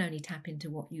drug can only tap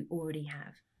into what you already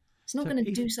have. It's not going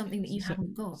to do something that you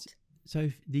haven't got. So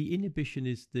if the inhibition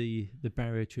is the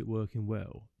barrier to it working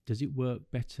well, does it work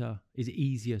better? Is it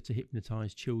easier to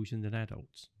hypnotize children than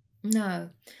adults? No.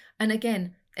 And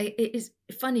again, it is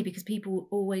funny because people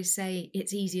always say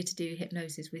it's easier to do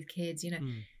hypnosis with kids.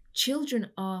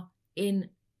 Children are when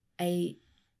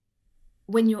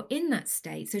you're in that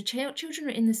state, so children are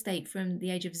in the state from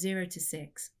the age of 0 to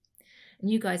 6. And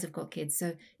you guys have got kids.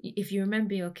 So if you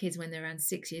remember your kids when they're around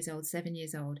 6 years old, 7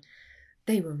 years old,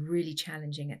 they were really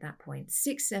challenging at that point.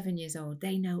 6, 7 years old,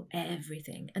 they know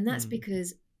everything. And that's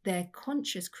because their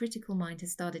conscious critical mind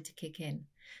has started to kick in.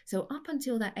 So up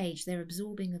until that age, they're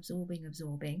absorbing,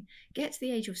 get to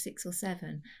the age of 6 or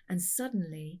 7, and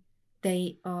suddenly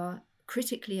they are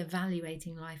critically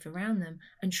evaluating life around them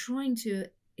and trying to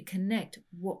connect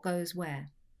what goes where.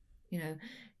 The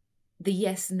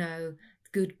yes, no,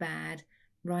 good, bad,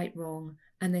 right, wrong,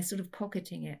 and they're sort of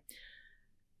pocketing it.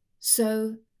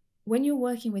 So when you're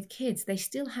working with kids, they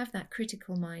still have that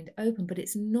critical mind open, but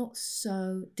it's not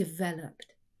so developed.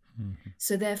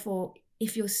 So therefore,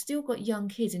 if you're still got young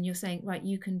kids and you're saying, right,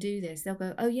 you can do this, they'll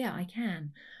go, oh yeah, I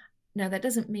can. Now, that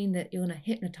doesn't mean that you're going to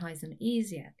hypnotize them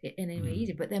easier,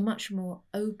 but they're much more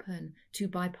open to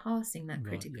bypassing that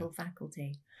critical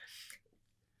faculty.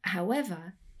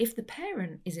 However, if the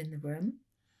parent is in the room,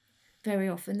 very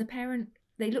often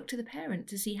they look to the parent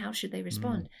to see how should they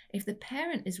respond. If the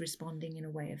parent is responding in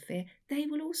a way of fear, they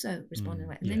will also respond in a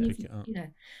way. And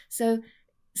then so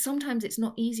sometimes it's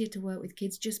not easier to work with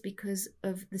kids just because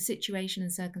of the situation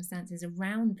and circumstances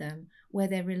around them where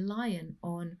they're reliant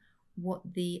on what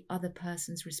the other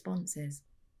person's response is.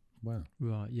 Wow.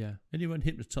 Right, yeah. Anyone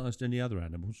hypnotized any other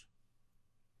animals?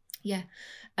 Yeah.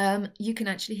 You can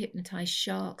actually hypnotize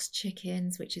sharks,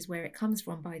 chickens, which is where it comes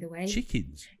from, by the way.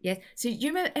 Chickens? Yeah. So you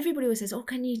remember everybody always says, oh,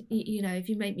 can you, if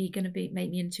you make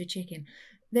me into a chicken.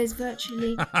 There's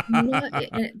virtually no,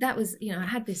 that was, I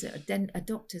had this at a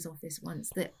doctor's office once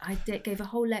that I gave a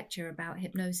whole lecture about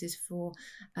hypnosis for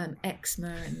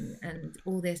eczema and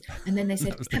all this. And then they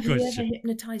said, have you ever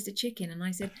hypnotized a chicken? And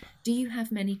I said, do you have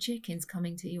many chickens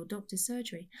coming to your doctor's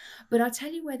surgery? But I'll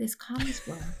tell you where this comes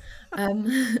from.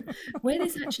 Where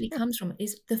this actually comes from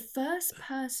is the first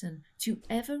person to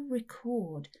ever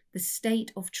record the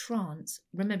state of trance.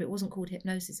 Remember, it wasn't called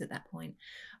hypnosis at that point,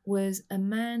 was a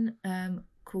man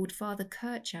called Father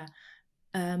Kircher,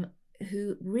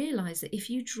 who realized that if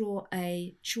you draw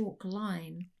a chalk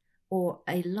line or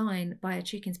a line by a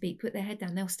chicken's beak, put their head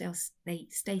down, they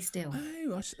stay still.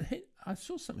 Oh, I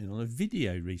saw something on a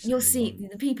video recently. You'll see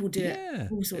people do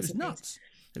it. All sorts of nuts.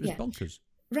 Things. It was bonkers.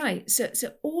 Right. So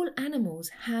all animals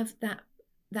have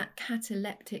that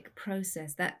cataleptic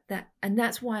process. And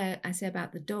that's why I say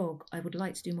about the dog, I would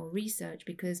like to do more research,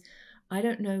 because I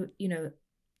don't know,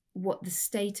 what the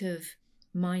state of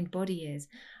mind body is.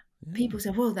 People say,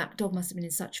 well, that dog must have been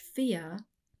in such fear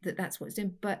that's what it's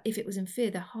doing. But if it was in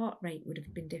fear, the heart rate would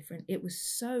have been different. It was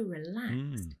so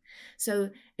relaxed. So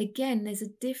again, there's a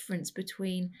difference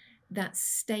between that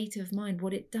state of mind.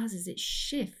 What it does is it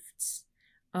shifts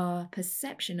our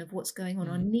perception of what's going on,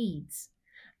 our needs.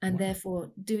 And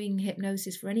therefore, doing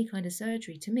hypnosis for any kind of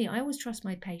surgery, to me, I always trust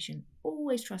my patient,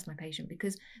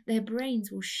 because their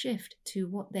brains will shift to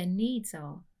what their needs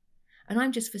are. And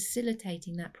I'm just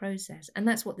facilitating that process. And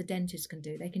that's what the dentist can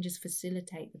do. They can just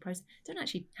facilitate the process. Don't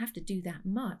actually have to do that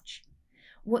much.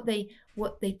 What they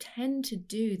tend to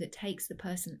do that takes the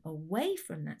person away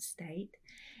from that state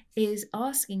is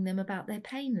asking them about their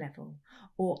pain level,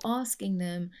 or asking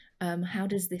them, how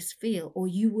does this feel? Or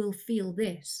you will feel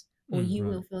this, or you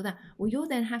will feel that. Well, you're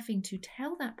then having to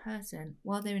tell that person,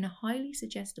 while they're in a highly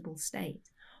suggestible state,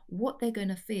 what they're going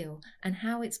to feel and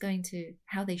how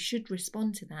they should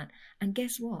respond to that. And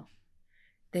guess what?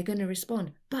 they're going to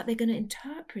respond, but they're going to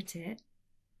interpret it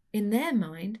in their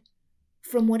mind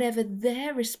from whatever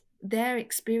their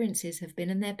experiences have been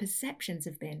and their perceptions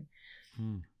have been.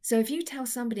 So if you tell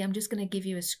somebody, I'm just going to give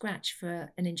you a scratch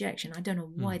for an injection, I don't know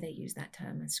why they use that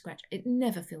term, a scratch. It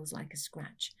never feels like a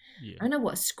scratch. Yeah. I know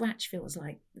what a scratch feels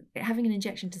like. Having an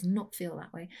injection does not feel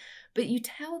that way. But you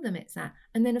tell them it's that.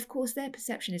 And then, of course, their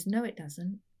perception is, no, it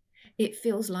doesn't. It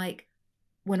feels like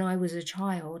when I was a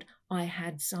child, I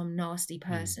had some nasty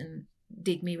person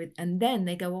dig me with, and then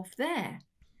they go off there.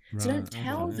 Right. So don't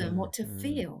tell them what to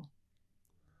feel.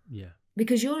 Yeah.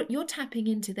 Because you're tapping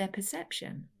into their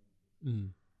perception.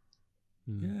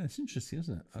 Yeah, it's interesting,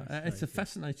 isn't it? It's a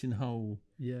fascinating whole.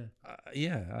 Yeah,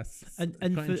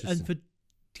 and for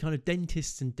kind of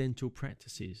dentists and dental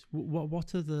practices,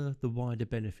 what are the wider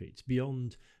benefits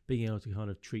beyond being able to kind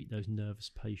of treat those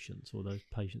nervous patients or those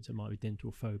patients that might be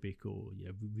dental phobic, or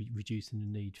reducing the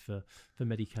need for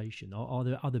medication? Are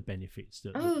there other benefits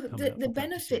that? The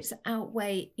benefits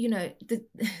outweigh.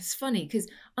 It's funny because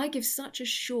I give such a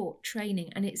short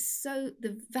training, and it's so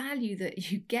the value that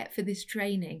you get for this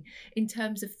training in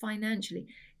terms of financially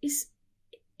is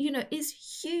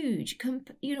huge.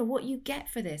 What you get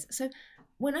for this. So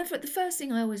the first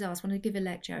thing I always ask when I give a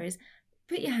lecture is,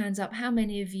 put your hands up. How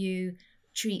many of you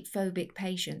treat phobic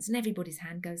patients? And everybody's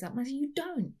hand goes up. And I say, you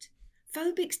don't.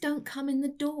 Phobics don't come in the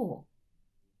door.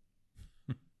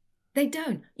 They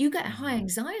don't. You get a high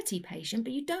anxiety patient,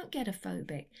 but you don't get a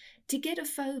phobic. To get a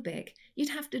phobic, you'd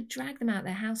have to drag them out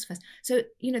their house first. So,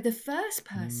 the first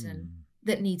person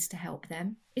that needs to help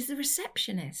them is the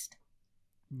receptionist.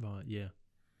 Right, yeah.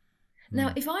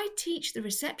 Now, if I teach the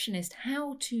receptionist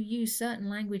how to use certain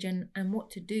language and what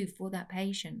to do for that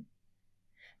patient,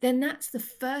 then that's the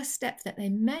first step that they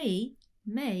may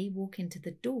walk into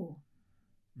the door.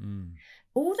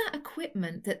 All that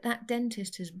equipment that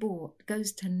dentist has bought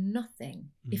goes to nothing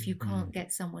if you can't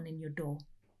get someone in your door.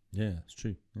 Yeah, it's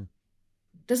true. Yeah.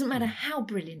 Doesn't matter how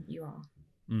brilliant you are.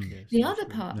 Yes, the other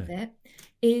part of it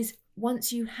is,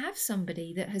 once you have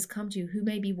somebody that has come to you who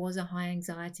maybe was a high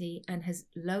anxiety and has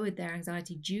lowered their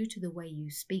anxiety due to the way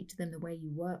you speak to them, the way you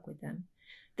work with them,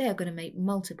 they are going to make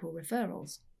multiple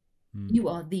referrals. You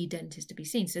are the dentist to be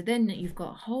seen. So then you've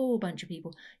got a whole bunch of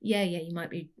people. Yeah, you might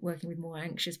be working with more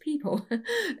anxious people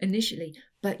initially,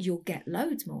 but you'll get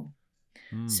loads more.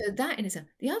 So that in itself.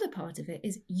 The other part of it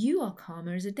is, you are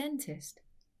calmer as a dentist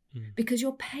because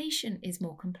your patient is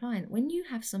more compliant. When you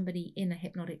have somebody in a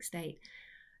hypnotic state,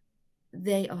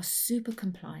 they are super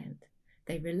compliant.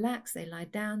 They relax, they lie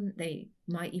down, they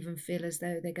might even feel as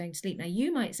though they're going to sleep. Now,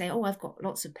 you might say, I've got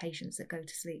lots of patients that go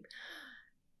to sleep.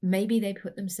 Maybe they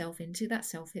put themselves into that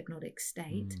self-hypnotic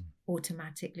state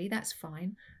automatically, that's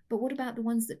fine. But what about the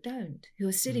ones that don't, who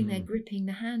are sitting there gripping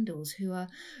the handles, who are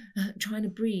trying to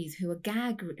breathe, who are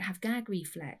have gag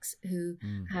reflex, who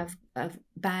have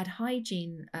bad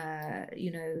hygiene,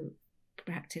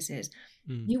 practices?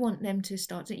 You want them to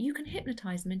start to, you can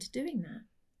hypnotize them into doing that.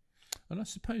 And I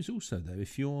suppose also, though,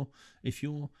 if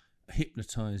you're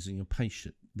hypnotizing a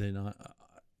patient, then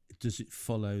does it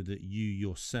follow that you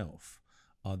yourself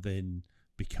are then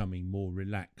becoming more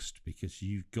relaxed, because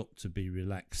you've got to be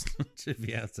relaxed to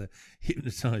be able to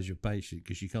hypnotize your patient,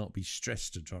 because you can't be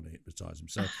stressed to trying to hypnotize them.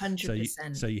 So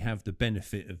 100%. So you have the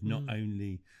benefit of not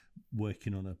only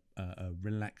working on a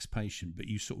relaxed patient, but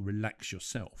you sort of relax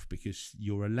yourself because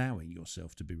you're allowing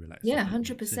yourself to be relaxed. Yeah,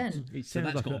 100%. So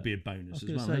that's got to be a bonus as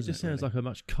well. It just sounds like a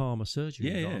much calmer surgery.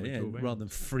 Yeah. Rather than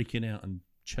freaking out and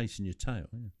chasing your tail.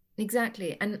 Yeah.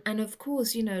 Exactly. And of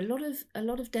course, a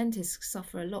lot of dentists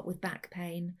suffer a lot with back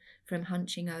pain from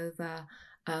hunching over.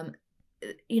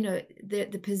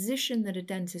 The position that a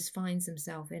dentist finds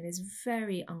himself in is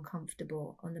very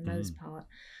uncomfortable on the most part.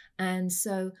 And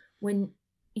so when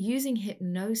using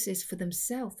hypnosis for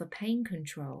themselves for pain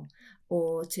control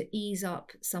or to ease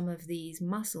up some of these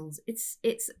muscles, it's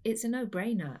a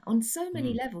no-brainer on so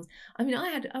many levels. I mean,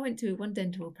 I went to one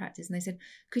dental practice and they said,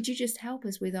 could you just help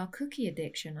us with our cookie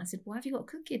addiction? I said, why have you got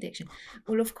cookie addiction?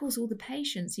 Well, of course, all the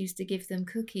patients used to give them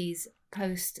cookies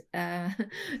post surgery.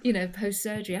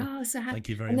 Thank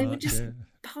you very much. And they were just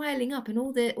piling up, and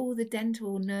all the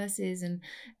dental nurses and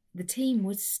the team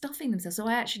was stuffing themselves. So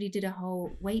I actually did a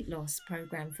whole weight loss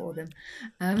program for them.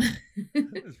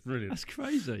 That's brilliant. That's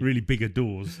crazy. Really bigger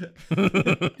doors.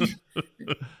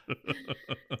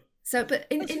 So, but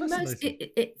in most,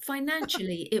 it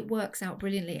financially, it works out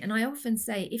brilliantly. And I often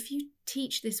say, if you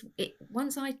teach this,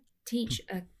 once I teach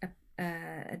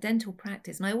a dental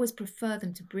practice, and I always prefer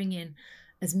them to bring in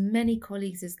as many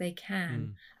colleagues as they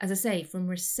can, as I say, from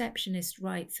receptionists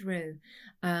right through,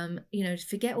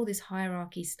 forget all this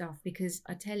hierarchy stuff, because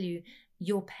I tell you,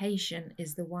 your patient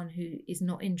is the one who is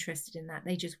not interested in that.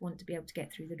 They just want to be able to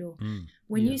get through the door. Mm.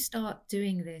 When you start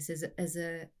doing this as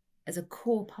a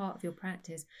core part of your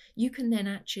practice, you can then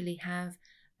actually have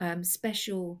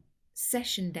special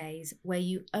session days where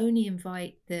you only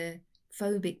invite the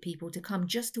phobic people to come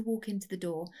just to walk into the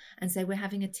door and say, we're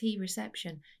having a tea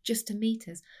reception, just to meet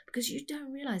us. Because you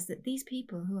don't realize that these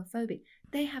people who are phobic,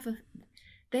 they have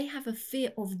a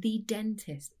fear of the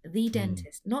dentist,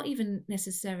 not even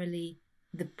necessarily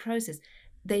the process.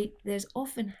 There's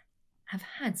often have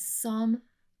had some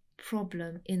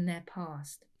problem in their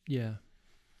past. Yeah.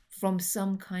 From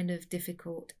some kind of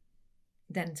difficult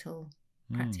dental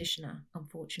practitioner,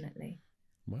 unfortunately.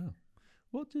 Wow.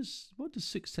 What does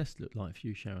success look like for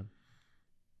you, Sharon?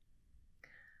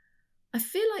 I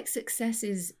feel like success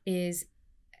is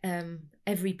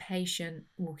every patient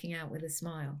walking out with a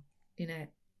smile. You know,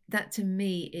 that to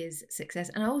me is success.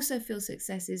 And I also feel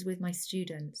success is with my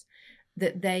students,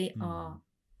 that they are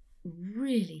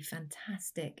really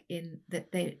fantastic in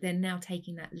that they're now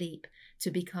taking that leap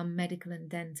to become medical and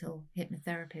dental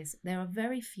hypnotherapists. There are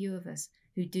very few of us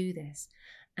who do this.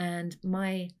 And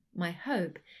my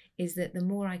hope is that the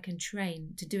more I can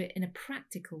train to do it in a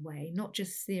practical way, not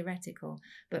just theoretical,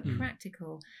 but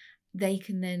practical, they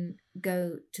can then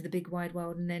go to the big wide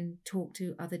world and then talk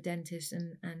to other dentists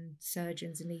and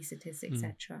surgeons, anaesthetists,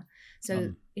 etc.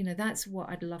 So, you know, that's what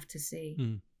I'd love to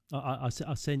see. I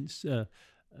sense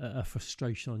a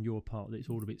frustration on your part that it's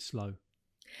all a bit slow.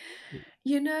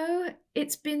 You know,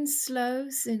 it's been slow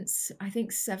since, I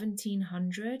think,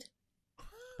 1700.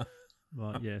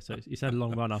 Right, yeah. So it's had a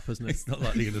long run up, hasn't it? It's not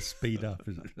likely going to speed up,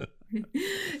 is it?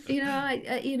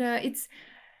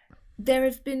 There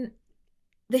have been,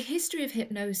 the history of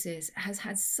hypnosis has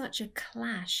had such a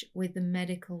clash with the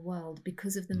medical world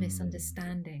because of the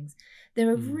misunderstandings. There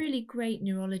are really great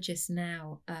neurologists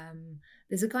now.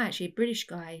 There's a guy, actually, a British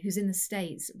guy, who's in the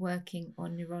States working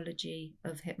on neurology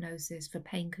of hypnosis for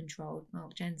pain control,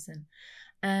 Mark Jensen.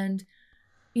 And,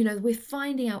 you know, we're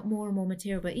finding out more and more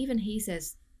material, but even he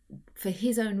says, for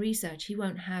his own research, he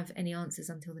won't have any answers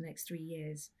until the next 3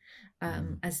 years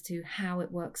as to how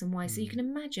it works and why. So you can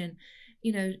imagine,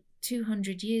 you know,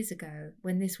 200 years ago,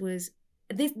 when this was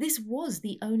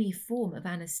the only form of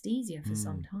anesthesia for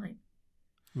some time.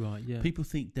 Right, yeah. People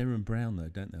think Derren Brown, though,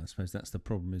 don't they? I suppose that's the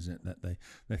problem, isn't it? That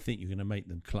they think you're going to make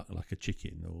them cluck like a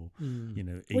chicken, or you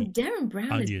know, eat. Well, Derren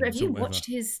Brown is. Have you whatever. watched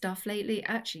his stuff lately?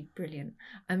 Actually, brilliant.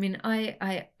 I mean,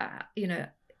 I you know,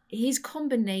 his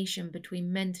combination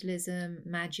between mentalism,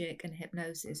 magic, and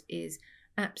hypnosis is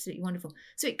absolutely wonderful.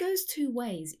 So it goes two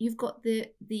ways. You've got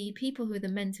the people who are the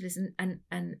mentalists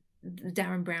and the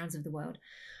Derren Browns of the world,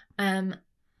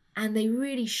 and they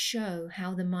really show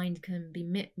how the mind can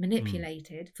be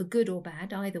manipulated for good or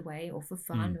bad, either way, or for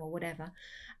fun or whatever.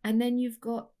 And then you've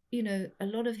got, you know, a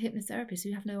lot of hypnotherapists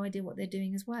who have no idea what they're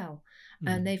doing as well.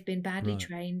 And they've been badly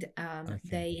trained.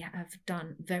 They have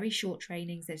done very short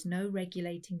trainings. There's no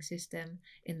regulating system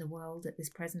in the world at this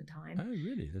present time. Oh,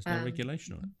 really? There's no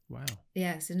regulation on it? Wow.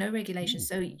 Yeah, so no regulation. Ooh.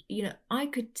 So, you know, I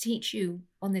could teach you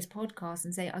on this podcast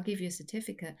and say, I'll give you a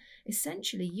certificate.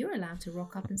 Essentially, you're allowed to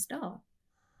rock up and start.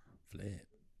 Flip.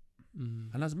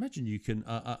 And I imagine you can,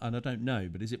 and I don't know,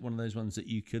 but is it one of those ones that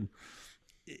you can,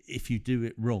 if you do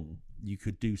it wrong, you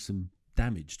could do some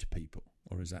damage to people?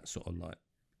 Or is that sort of like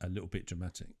a little bit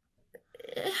dramatic?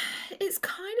 It's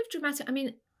kind of dramatic. I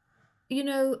mean, you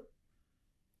know,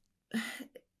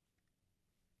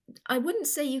 I wouldn't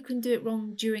say you can do it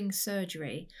wrong during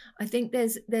surgery. I think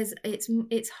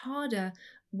it's harder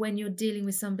when you're dealing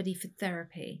with somebody for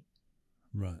therapy.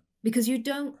 Right. Because you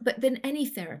don't, but then any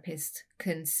therapist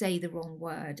can say the wrong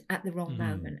word at the wrong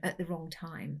moment, at the wrong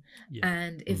time,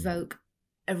 and evoke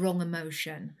a wrong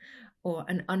emotion or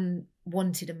an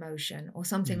unwanted emotion or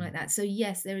something like that. So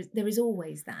yes, there is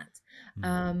always that.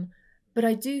 But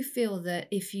I do feel that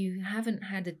if you haven't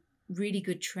had a really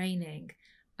good training,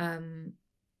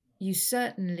 you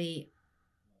certainly,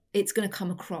 it's going to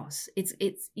come across. It's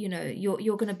you know,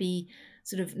 you're going to be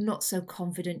sort of not so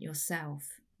confident yourself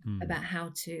about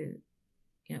how to,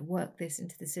 you know, work this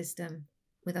into the system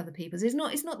with other people. So it's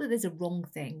not that there's a wrong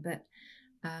thing, but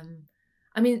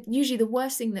I mean, usually the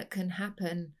worst thing that can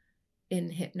happen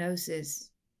in hypnosis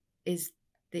is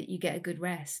that you get a good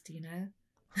rest, you know.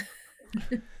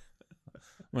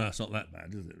 Well, it's not that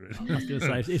bad, is it? Really? I was going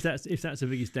to say, if that's the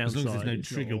biggest downside, as long as there's no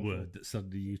trigger word that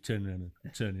suddenly you turn around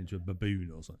and turn into a baboon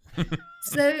or something.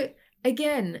 So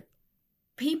again,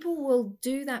 people will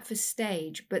do that for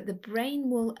stage, but the brain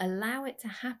will allow it to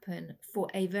happen for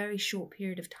a very short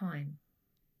period of time.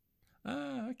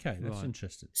 Okay, that's Right.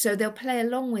 interesting. So they'll play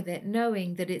along with it,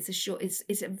 knowing that it's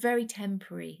a very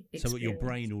temporary experience. So your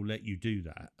brain will let you do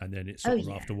that, and then it's Oh, sort of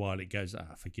yeah. after a while it goes,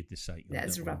 for goodness sake,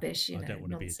 That's rubbish. I don't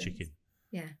want to be a nonsense. chicken.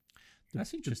 Yeah.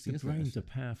 That's interesting. The isn't it, brain's a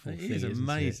actually? powerful It thing. is isn't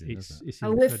amazing, It? isn't It's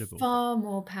Oh, we're incredible. far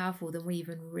more powerful than we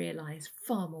even realise.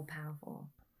 Far more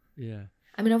powerful. Yeah.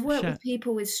 I mean, I've worked with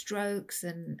people with strokes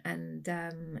and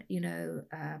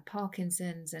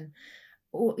Parkinson's and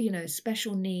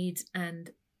special needs, and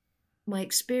my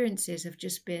experiences have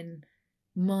just been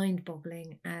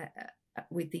mind-boggling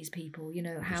with these people.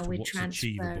 How to we're what's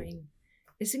transferring. achievable.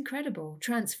 It's incredible,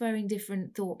 transferring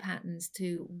different thought patterns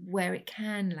to where it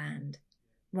can land,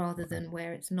 rather than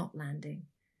where it's not landing.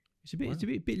 It's a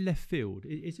bit left field.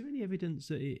 Is there any evidence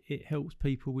that it helps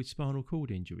people with spinal cord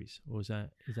injuries, or is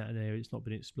that an area that's not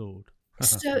been explored? I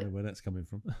don't know where that's coming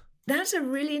from. That's a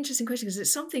really interesting question, because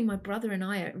it's something my brother and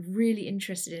I are really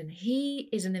interested in. He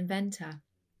is an inventor,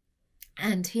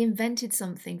 and he invented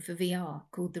something for VR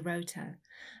called the Roto.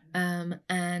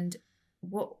 And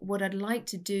what I'd like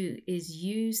to do is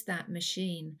use that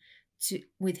machine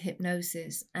with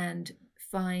hypnosis and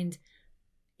find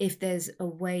if there's a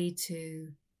way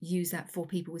to use that for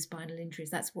people with spinal injuries.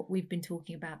 That's what we've been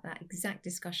talking about, that exact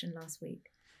discussion last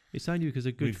week. It's only because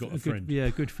a good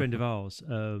friend of ours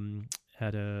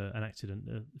had an accident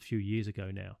a few years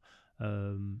ago now.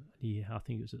 I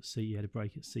think it was at C. He had a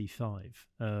break at C5,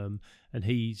 and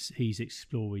he's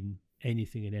exploring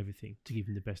anything and everything to give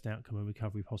him the best outcome and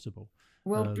recovery possible.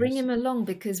 Well, bring him along,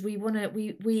 because we want to.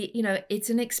 We it's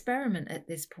an experiment at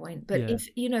this point, but if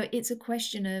it's a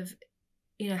question of,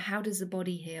 how does the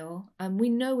body heal?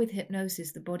 We know with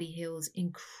hypnosis, the body heals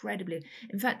incredibly.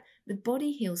 In fact, the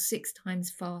body heals 6 times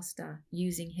faster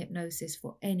using hypnosis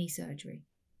for any surgery.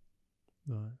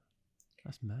 Right.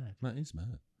 That's mad. That is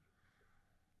mad.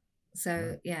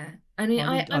 So yeah, I mean,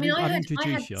 I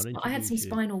had some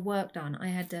spinal work done. I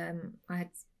had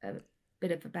a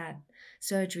bit of a bad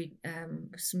surgery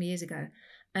some years ago,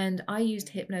 and I used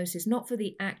hypnosis not for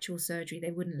the actual surgery. They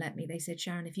wouldn't let me. They said,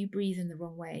 Sharon, if you breathe in the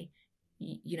wrong way,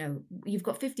 you've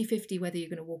got 50-50 whether you're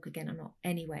going to walk again or not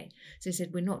anyway. So they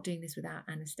said, we're not doing this without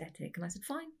anesthetic. And I said,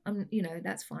 fine,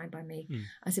 that's fine by me.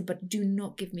 I said, but do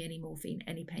not give me any morphine,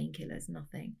 any painkillers,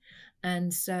 nothing.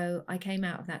 And so I came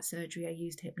out of that surgery. I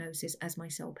used hypnosis as my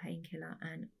sole painkiller,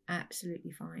 and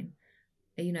absolutely fine.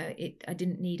 I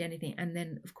didn't need anything. And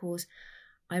then, of course,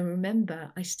 I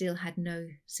remember I still had no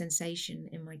sensation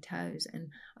in my toes. And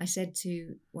I said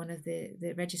to one of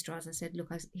the registrars, I said, look,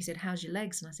 he said, how's your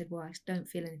legs? And I said, well, I don't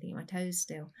feel anything in my toes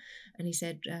still. And he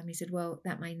said, well,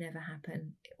 that may never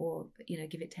happen, or,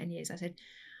 give it 10 years. I said,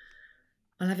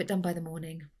 I'll have it done by the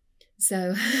morning.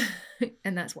 So,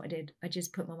 and that's what I did. I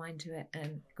just put my mind to it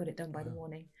and got it done by the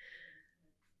morning.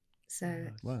 So,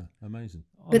 wow, amazing.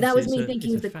 But that was me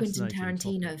thinking of the Quentin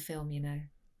Tarantino film,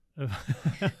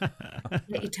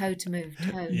 Get your toe to move.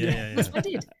 Yeah. That's what I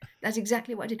did. That's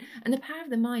exactly what I did. And the power of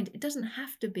the mind, it doesn't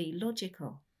have to be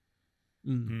logical.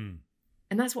 Mm.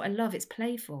 And that's what I love. It's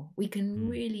playful. We can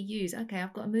really use, okay,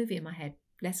 I've got a movie in my head.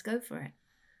 Let's go for it.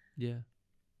 Yeah.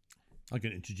 I'm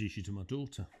going to introduce you to my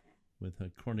daughter with her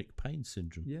chronic pain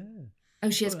syndrome. Yeah. Oh,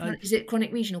 she has, is it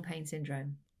chronic regional pain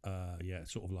syndrome? Yeah,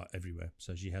 sort of like everywhere.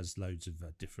 So she has loads of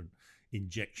different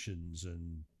injections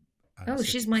and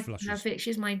she's my perfect.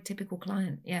 She's my typical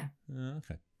client. Yeah.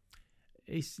 Okay.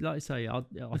 It's like I say, I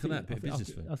think that bit of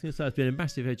business for you. I think so. It's been a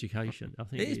massive education. I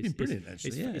think it's been brilliant,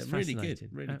 actually. It's really fascinating. good.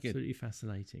 Really Absolutely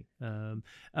fascinating.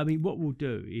 I mean, what we'll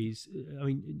do is,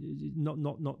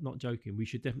 not joking. We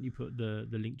should definitely put the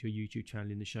link to a YouTube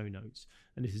channel in the show notes.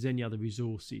 And if there's any other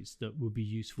resources that would be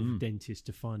useful for dentists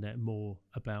to find out more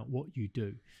about what you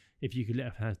do, if you could let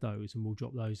us have those, and we'll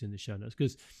drop those in the show notes,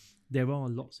 because there are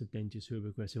lots of dentists who are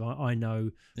progressive. I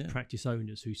know practice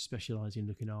owners who specialise in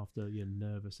looking after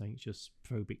nervous, anxious,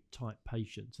 phobic type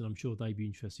patients, and I'm sure they'd be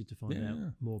interested to find out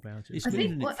more about it. It's I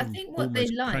think what they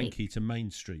like, cranky to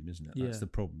mainstream, isn't it? That's the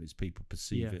problem. Is people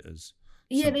perceive it as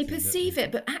they perceive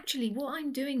it, but actually, what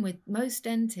I'm doing with most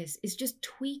dentists is just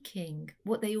tweaking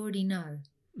what they already know.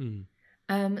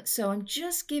 So I'm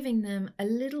just giving them a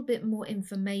little bit more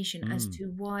information as to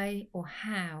why or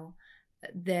how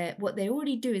what they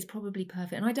already do is probably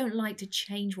perfect. And I don't like to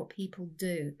change what people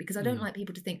do, because I don't like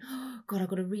people to think, oh God, I've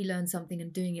got to relearn something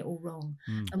and doing it all wrong.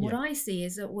 And what I see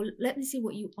is that, well, let me see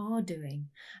what you are doing,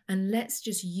 and let's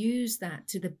just use that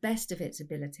to the best of its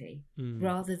ability,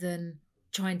 rather than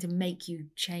trying to make you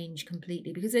change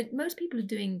completely, because most people are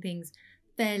doing things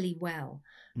fairly well,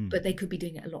 but they could be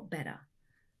doing it a lot better.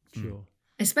 Sure.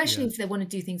 Especially if they want to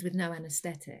do things with no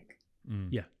anesthetic.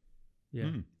 Yeah.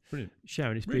 Brilliant.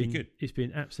 Sharon, it's Really been good. It's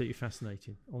been absolutely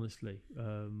fascinating. Honestly,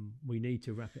 we need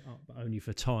to wrap it up, but only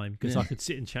for time, because I could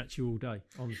sit and chat to you all day.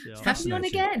 Honestly, Have me on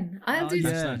again. I'll do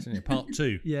Fascinating. Part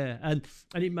 2. Yeah, and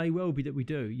it may well be that we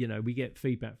do. You know, we get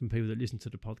feedback from people that listen to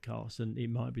the podcast, and it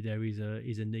might be there is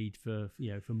a need for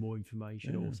for more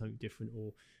information or something different,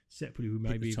 or separately we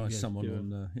maybe hypnotise someone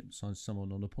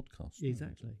on a podcast.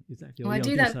 Exactly. Well, I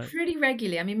do that pretty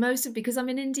regularly. I mean, because I'm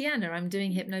in Indiana, I'm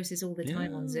doing hypnosis all the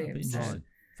time on Zoom.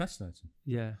 Fascinating.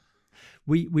 Yeah.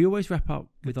 We always wrap up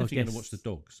with our guests. Going to watch the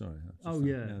dog. Sorry.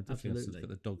 Absolutely. Look at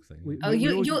the dog thing.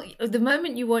 You'll the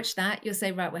moment you watch that, you'll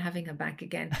say, right, we're having her back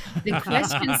again. The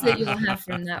questions that you'll have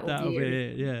from that will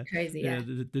be crazy. Yeah,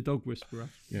 the dog whisperer.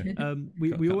 Yeah.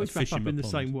 We always wrap up in the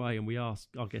same way, and we ask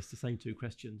our guests the same 2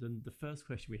 questions. And the first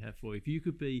question we have for you: if you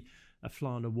could be a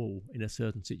fly on a wall in a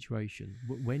certain situation,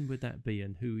 when would that be,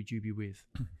 and who would you be with?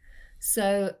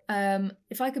 So,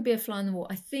 if I could be a fly on the wall,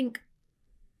 I think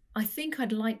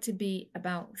I'd like to be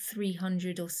about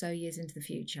 300 or so years into the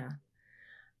future.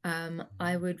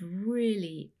 I would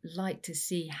really like to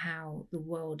see how the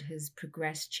world has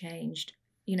progressed, changed.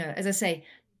 You know, as I say,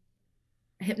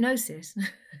 hypnosis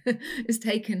has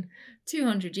taken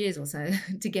 200 years or so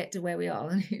to get to where we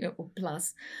are, or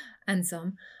plus, and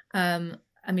some.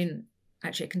 I mean,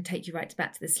 actually, it can take you right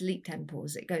back to the sleep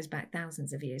temples. It goes back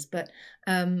thousands of years. But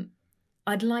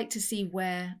I'd like to see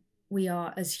where we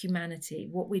are as humanity,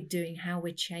 what we're doing, how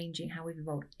we're changing, how we've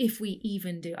evolved, if we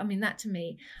even do. I mean, that to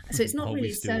me, so it's not really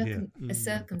a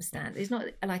circumstance. It's not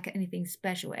like anything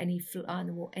special, any fly on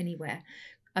the wall anywhere.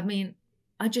 I mean,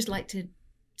 I'd just like to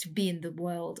be in the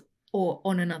world or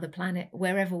on another planet,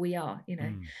 wherever we are, you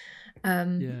know.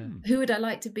 Who would I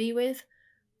like to be with?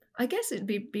 I guess it'd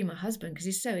be my husband, because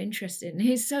he's so interested. And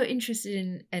he's so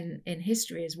interested in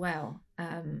history as well.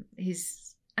 He's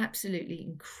absolutely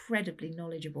incredibly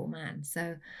knowledgeable man,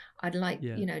 so I'd like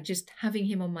just having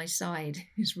him on my side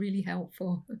is really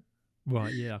helpful.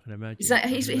 Right, I can imagine. It's like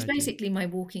he's basically my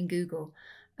walking Google.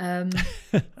 Ask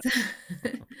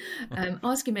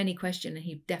him any question and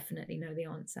he'd definitely know the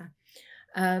answer.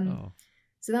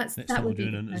 So next time we're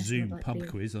doing a Zoom pub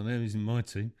quiz. I know he's in my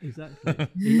team. Exactly.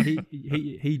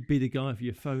 He'd be the guy for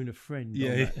your phone a friend.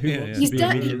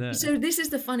 So this is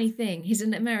the funny thing. He's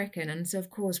an American, and so of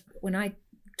course when I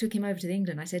took him over to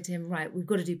England, I said to him, right, we've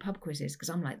got to do pub quizzes, because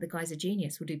I'm like, the guy's a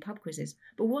genius, we'll do pub quizzes.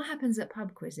 But what happens at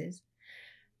pub quizzes?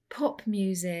 Pop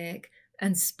music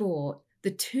and sport, the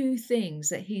 2 things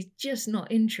that he's just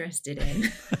not interested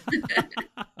in.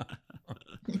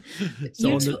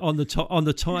 So on the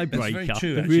tiebreaker,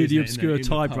 the really obscure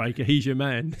tiebreaker, he's your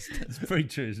man. That's very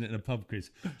true, isn't it, in a pub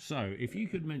quiz? So, if you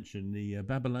could mention the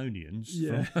Babylonians.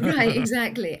 Right,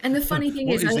 exactly. And the funny thing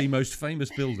is the most famous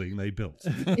building they built?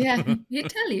 He'd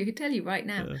tell you right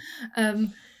now.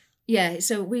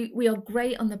 So we are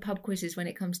great on the pub quizzes when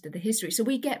it comes to the history. So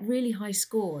we get really high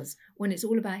scores when it's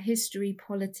all about history,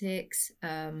 politics,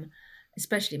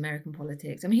 especially American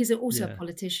politics. I mean, he's also a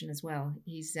politician as well.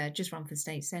 He's just run for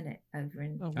state senate over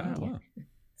in. Oh wow!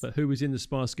 But who was in the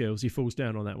Spice Girls? He falls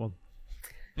down on that one.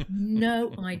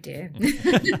 No idea.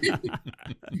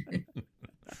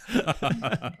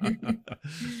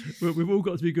 We've all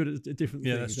got to be good at different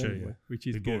things. That's true. Which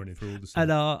is good. If we're all the same.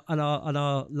 And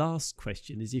our last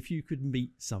question is: if you could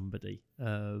meet somebody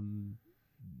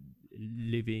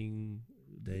living,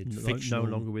 no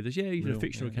longer with us, even a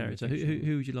fictional character,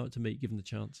 who would you like to meet, given the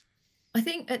chance? I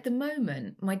think at the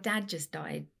moment, my dad just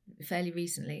died fairly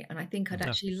recently, and I think I'd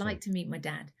actually like to meet my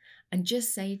dad and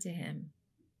just say to him,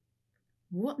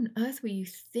 what on earth were you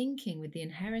thinking with the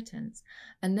inheritance?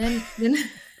 And then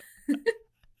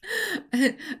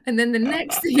and then the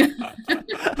next thing.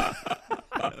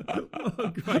 What a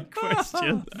great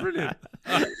question! Brilliant.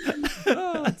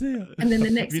 Oh dear. And then the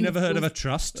next. Have you never heard of a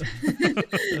trust?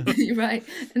 Right.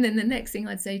 And then the next thing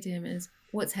I'd say to him is,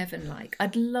 "What's heaven like?"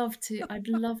 I'd love to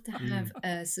have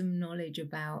some knowledge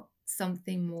about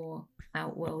something more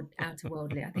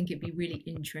outer-worldly. I think it'd be really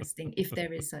interesting if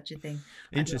there is such a thing.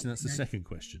 Interesting. That's the second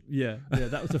question. Yeah,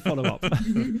 that was a follow-up.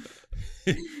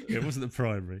 It wasn't the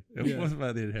primary. It wasn't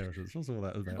about the inheritance. What's all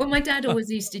that about? Well, my dad always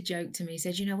used to joke to me. He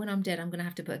said, when I'm dead, I'm going to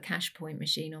have to put a cash point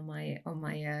machine on my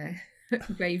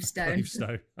gravestone.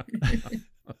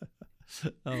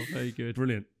 Oh, very good.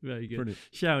 Brilliant. Very good. Brilliant.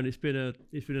 Sharon, it's been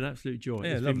an absolute joy.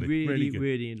 Yeah, it's lovely. been really, really,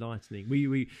 really enlightening.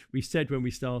 We said when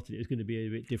we started it was going to be a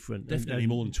bit different. Definitely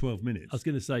more than 12 minutes. I was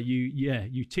going to say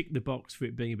you ticked the box for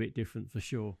it being a bit different for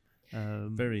sure.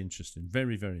 Very interesting.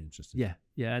 Very, very interesting.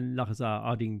 Yeah, and like I say,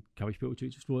 I'd encourage people to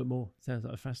explore it more. Sounds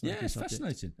like a fascinating. Yeah, it's subject.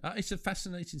 fascinating. It's a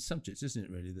fascinating subject, isn't it?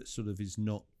 Really, that sort of is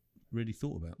not really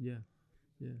thought about. Yeah.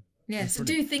 Yeah, so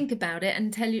do think about it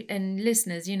and tell you, and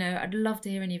listeners, I'd love to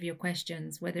hear any of your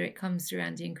questions, whether it comes through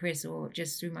Andy and Chris or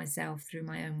just through myself, through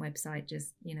my own website.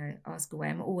 Just, ask away.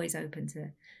 I'm always open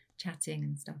to chatting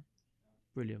and stuff.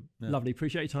 Brilliant. Yeah. Lovely.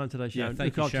 Appreciate your time today, Sharon.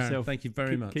 Thank you, Sharon. Yourself. Thank you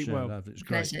very much. Keep well. Love. It's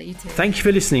great. Pleasure. You too. Thank you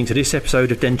for listening to this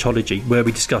episode of Dentology, where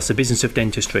we discuss the business of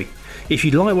dentistry. If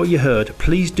you like what you heard,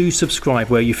 please do subscribe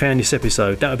where you found this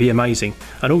episode. That would be amazing.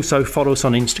 And also follow us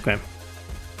on Instagram.